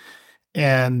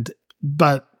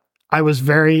 But I was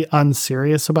very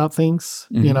unserious about things.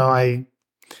 Mm-hmm.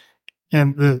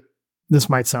 This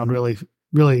might sound really,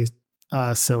 really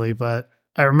silly, but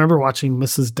I remember watching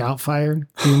Mrs. Doubtfire.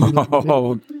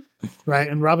 Right?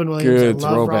 And Robin Williams. Good I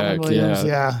love throwback, Robin Williams.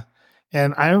 Yeah.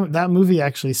 And that movie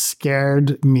actually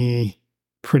scared me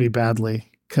pretty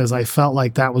badly because I felt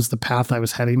like that was the path I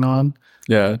was heading on.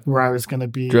 Yeah. Where I was going to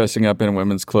be dressing up in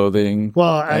women's clothing.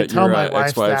 Well, I tell my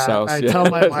wife that. House. I tell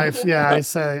my wife, I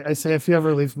say, if you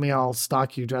ever leave me, I'll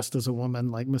stalk you dressed as a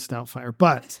woman like Miss Doubtfire.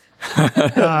 But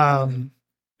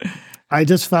I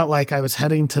just felt like I was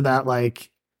heading to that,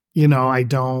 I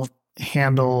don't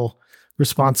handle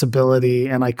responsibility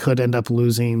and I could end up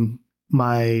losing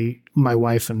my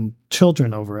wife and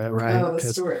children over it, right? Oh, the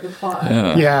story, the plot.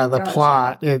 Yeah, the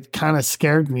plot. It kind of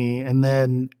scared me. And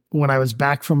then when I was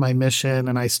back from my mission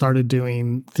and I started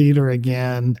doing theater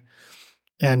again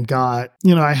and got,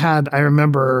 I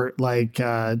remember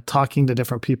talking to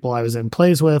different people I was in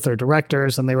plays with or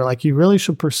directors, and they were like, you really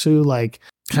should pursue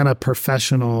kind of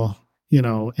professional,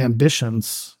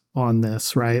 ambitions on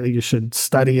this, right? You should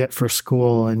study it for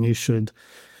school and you should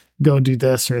go do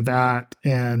this or that.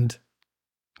 And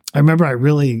I remember I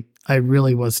really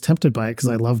was tempted by it because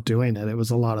I loved doing it. It was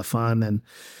a lot of fun.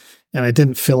 and it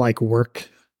didn't feel like work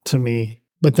to me.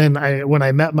 But then when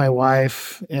I met my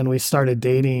wife and we started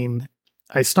dating,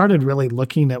 I started really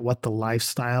looking at what the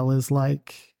lifestyle is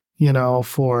like,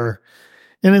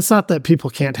 and it's not that people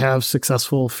can't have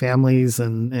successful families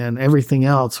and everything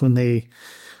else when they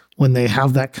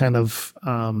have that kind of,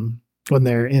 when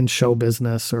they're in show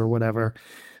business or whatever,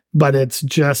 but it's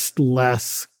just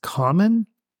less common.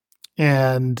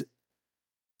 And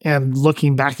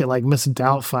looking back at like Miss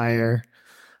Doubtfire,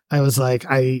 I was like,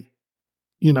 I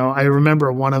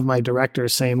remember one of my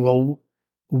directors saying, well,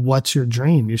 what's your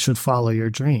dream? You should follow your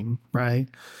dream. Right.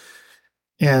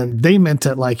 And they meant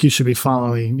it like you should be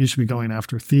going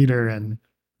after theater and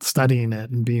studying it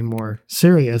and being more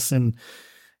serious. And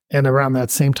around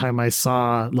that same time, I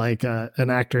saw like an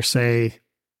actor say,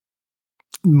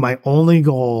 my only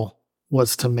goal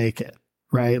was to make it,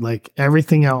 right? Like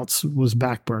everything else was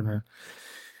back burner.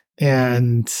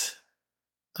 And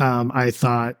I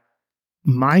thought,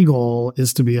 my goal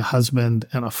is to be a husband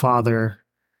and a father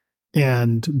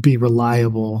and be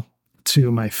reliable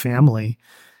to my family.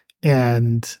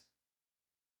 And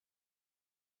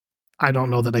I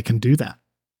don't know that I can do that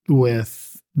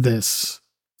with this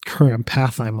current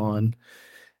path I'm on.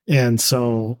 And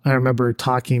so I remember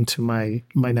talking to my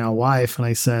now wife, and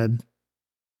I said,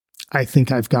 I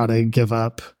think I've got to give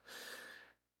up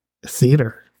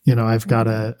theater. I've got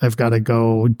to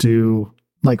go do,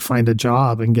 like, find a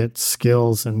job and get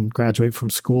skills and graduate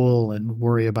from school and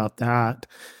worry about that.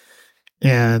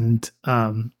 And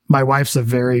my wife's a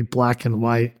very black and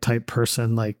white type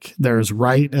person. Like, there's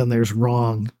right and there's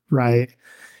wrong, right?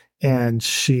 And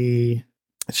she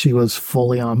was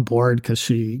fully on board because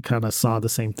she kind of saw the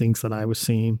same things that I was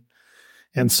seeing.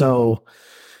 And so,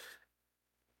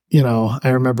 I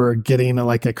remember getting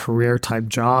a career type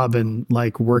job and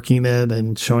like working it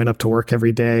and showing up to work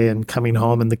every day and coming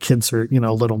home, and the kids are,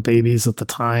 little babies at the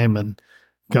time, and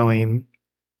going,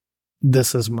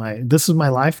 this is my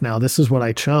life now. This is what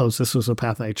I chose. This was the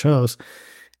path I chose.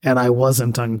 And I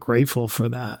wasn't ungrateful for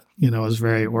that. It was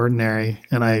very ordinary.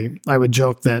 And I would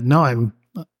joke that, no,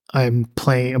 I'm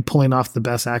pulling off the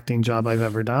best acting job I've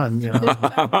ever done,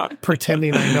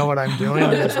 pretending I know what I'm doing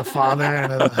as a father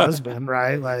and as a husband,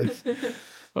 right? Like,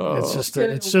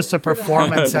 it's just a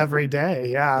performance every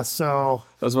day. Yeah. So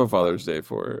that's what Father's Day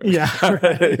for. Yeah,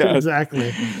 right, yeah.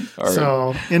 Exactly. Right.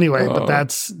 So anyway, but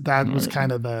that was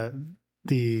kind of and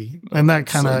that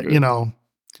kind of,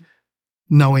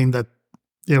 knowing that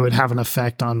it would have an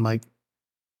effect on like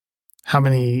how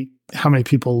many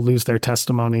people lose their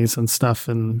testimonies and stuff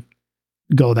and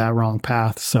go that wrong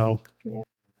path. So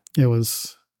it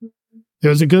was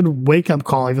a good wake up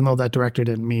call, even though that director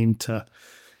didn't mean to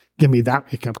give me that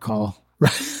wake up call.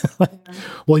 Right?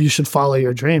 Well, you should follow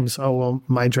your dreams. Oh, well,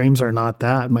 my dreams are not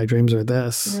that. My dreams are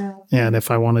this. Yeah. And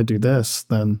if I want to do this,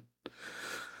 then,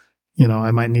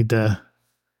 I might need to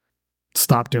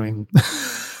stop doing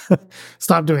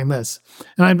this.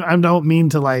 And I don't mean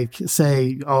to like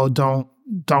say, oh, don't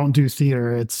do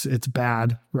theater. It's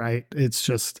bad. Right. It's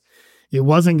just, it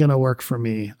wasn't going to work for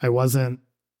me. I wasn't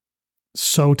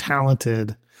so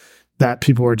talented that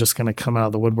people were just going to come out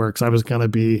of the woodworks. I was going to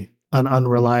be an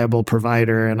unreliable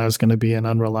provider, and I was going to be an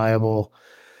unreliable,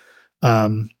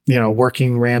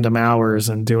 working random hours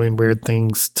and doing weird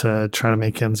things to try to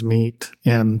make ends meet.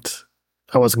 And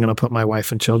I wasn't going to put my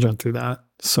wife and children through that.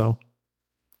 So.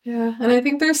 Yeah. And I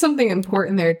think there's something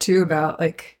important there too about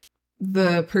like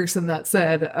the person that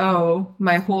said, oh,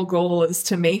 my whole goal is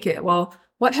to make it. Well,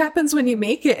 what happens when you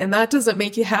make it and that doesn't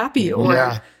make you happy?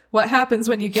 Or what happens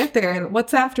when you get there and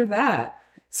what's after that?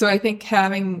 So I think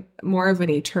having more of an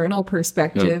eternal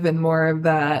perspective and more of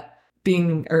that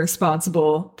being a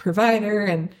responsible provider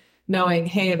and knowing,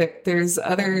 hey, there's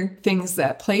other things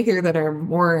that play here that are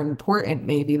more important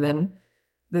maybe than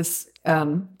this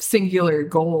singular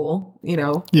goal,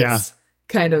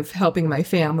 kind of helping my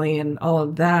family and all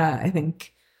of that, I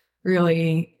think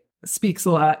really speaks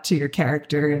a lot to your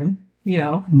character and,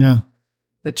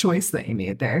 the choice that you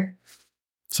made there.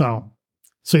 So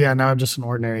yeah, now I'm just an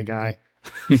ordinary guy.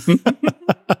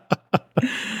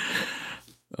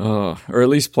 Or at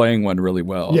least playing one really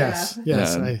well. Yes.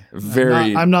 Yeah,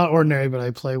 I'm not ordinary, but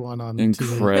I play one on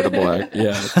incredible TV.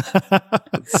 Yeah,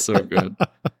 it's so good.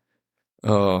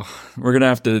 Oh, we're gonna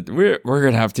have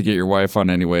to get your wife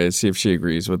on anyway. See if she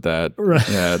agrees with that. Right.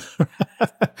 Yeah,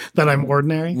 that I'm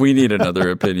ordinary. We need another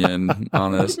opinion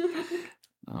on this.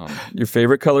 Your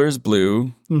favorite color is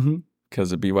blue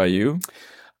because of BYU.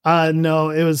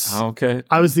 No, it was okay.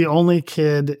 I was the only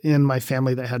kid in my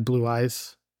family that had blue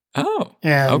eyes. Oh,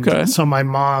 and okay. So my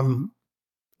mom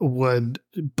would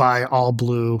buy all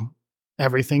blue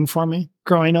everything for me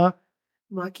growing up.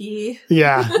 Lucky.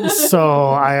 Yeah. So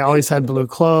I always had blue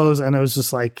clothes, and it was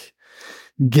just like,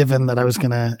 given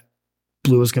that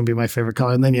blue was going to be my favorite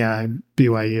color. And then,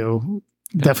 BYU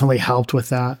definitely helped with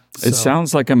that. It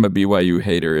sounds like I'm a BYU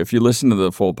hater. If you listen to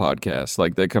the full podcast,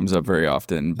 like that comes up very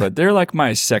often, but they're like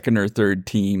my second or third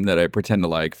team that I pretend to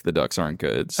like if the Ducks aren't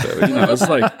good. So, it's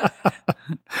like,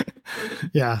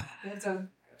 yeah.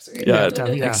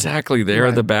 Exactly.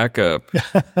 They're the backup.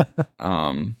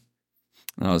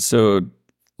 So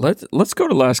let's go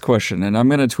to last question, and I'm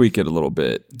going to tweak it a little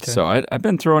bit. Okay. So I've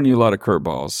been throwing you a lot of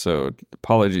curveballs, so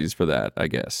apologies for that, I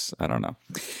guess. I don't know.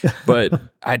 But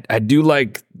I do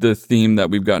like the theme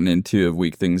that we've gotten into of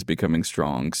weak things becoming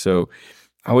strong. So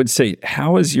I would say,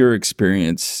 how has your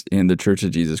experience in the Church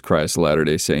of Jesus Christ of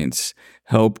Latter-day Saints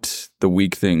helped the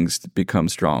weak things become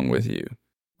strong with you?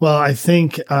 Well, I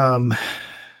think...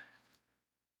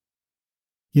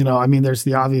 there's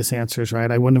the obvious answers, right?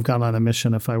 I wouldn't have gone on a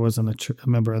mission if I wasn't a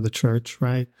member of the church,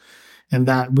 right? And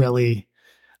that really,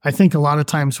 I think a lot of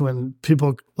times when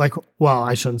people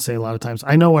I shouldn't say a lot of times.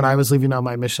 I know when I was leaving on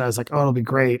my mission, I was like, oh, it'll be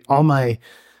great. All my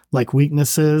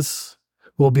weaknesses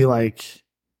will be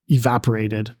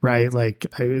evaporated, right?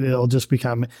 It'll just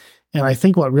become, and I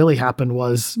think what really happened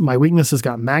was my weaknesses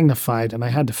got magnified, and I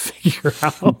had to figure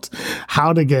out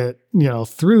how to get,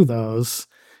 through those.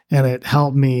 And it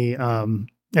helped me,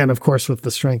 and of course, with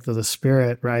the strength of the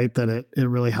Spirit, right, that it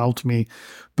really helped me.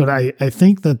 But I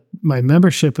think that my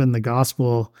membership in the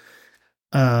gospel,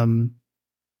 somebody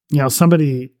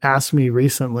asked me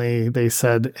recently, they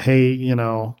said, hey,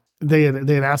 they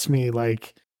had asked me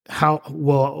what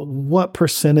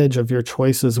percentage of your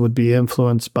choices would be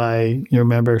influenced by your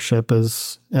membership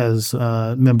as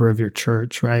a member of your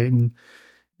church, right?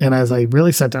 And as I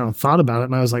really sat down and thought about it,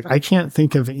 and I was like, I can't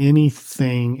think of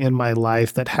anything in my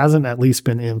life that hasn't at least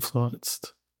been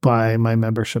influenced by my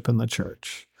membership in the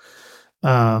church.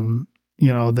 The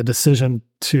decision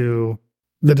to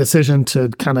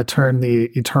kind of turn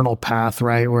the eternal path,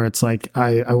 right? Where it's like,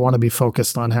 I want to be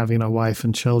focused on having a wife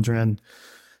and children.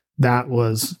 That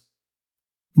was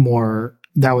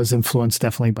influenced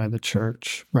definitely by the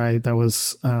church, right? That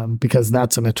was, because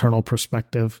that's an eternal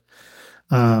perspective.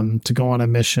 To go on a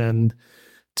mission,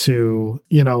 to,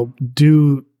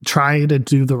 try to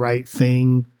do the right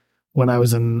thing when I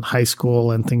was in high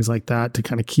school and things like that, to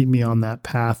kind of keep me on that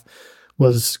path,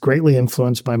 was greatly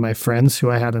influenced by my friends who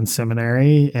I had in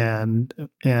seminary and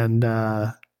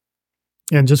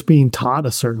just being taught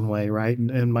a certain way, right?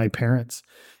 And my parents'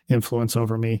 influence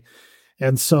over me.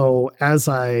 And so as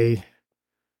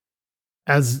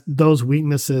those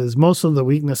weaknesses, most of the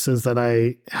weaknesses that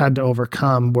I had to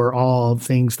overcome were all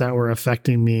things that were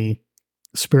affecting me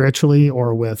spiritually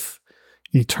or with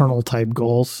eternal type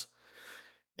goals.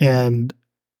 And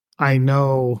I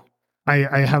know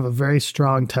I have a very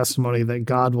strong testimony that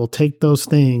God will take those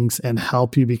things and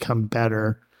help you become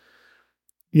better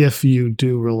if you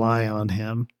do rely on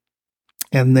Him.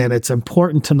 And then it's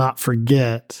important to not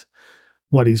forget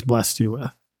what He's blessed you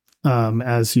with,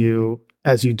 as you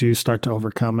do start to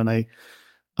overcome. And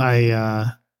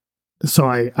I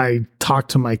talk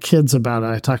to my kids about it.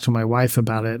 I talk to my wife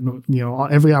about it. And,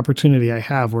 every opportunity I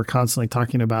have, we're constantly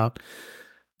talking about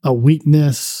a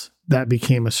weakness that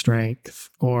became a strength,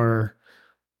 or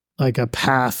like a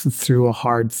path through a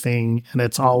hard thing. And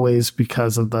it's always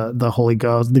because of the Holy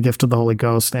Ghost, the gift of the Holy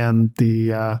Ghost, and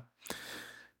a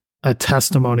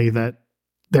testimony that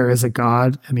there is a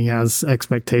God, and He has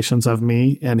expectations of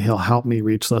me, and He'll help me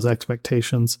reach those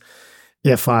expectations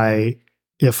if I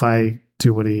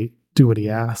do what He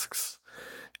asks.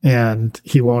 And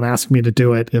He won't ask me to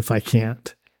do it if I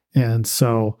can't. And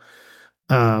so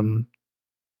all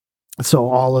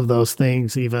of those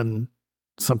things, even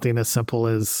something as simple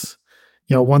as,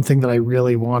 one thing that I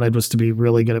really wanted was to be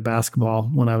really good at basketball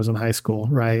when I was in high school,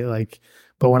 right?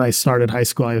 But when I started high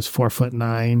school, I was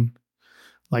 4'9",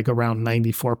 around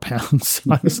 94 pounds.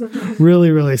 I was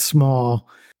really, really small.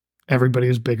 Everybody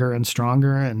was bigger and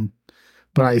stronger.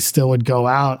 But I still would go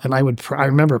out, and I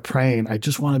remember praying, I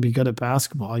just want to be good at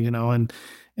basketball, and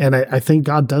I think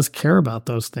God does care about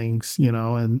those things,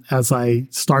 and as I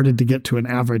started to get to an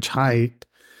average height,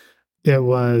 it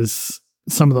was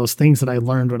some of those things that I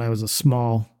learned when I was a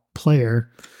small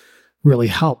player really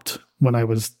helped when I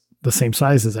was the same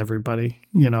size as everybody.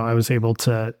 I was able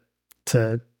to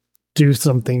do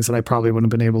some things that I probably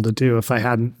wouldn't have been able to do if I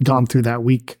hadn't gone through that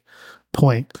weak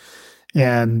point.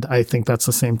 And I think that's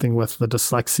the same thing with the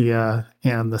dyslexia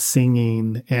and the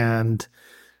singing and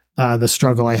the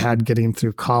struggle I had getting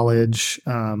through college,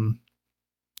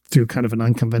 through kind of an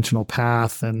unconventional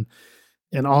path. And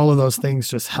all of those things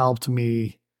just helped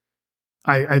me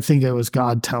I think it was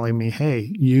God telling me,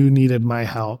 hey, you needed my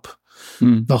help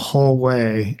the whole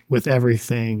way with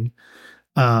everything.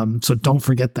 So don't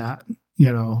forget that,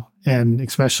 and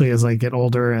especially as I get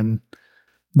older and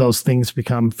those things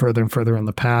become further and further in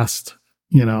the past,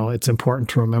 it's important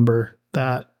to remember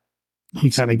that he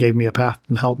kind of gave me a path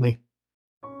and helped me.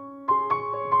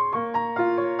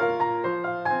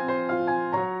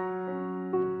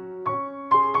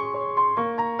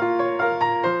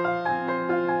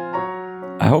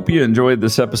 I hope you enjoyed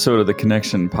this episode of the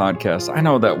Connection podcast. I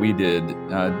know that we did.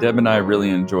 Deb and I really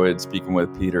enjoyed speaking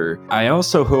with Peter. I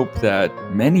also hope that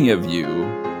many of you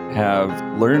have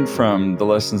learned from the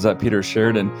lessons that Peter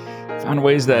shared and found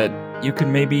ways that you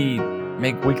can maybe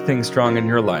make weak things strong in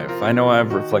your life. I know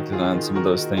I've reflected on some of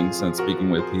those things since speaking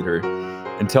with Peter.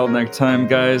 Until next time,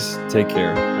 guys, take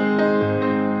care.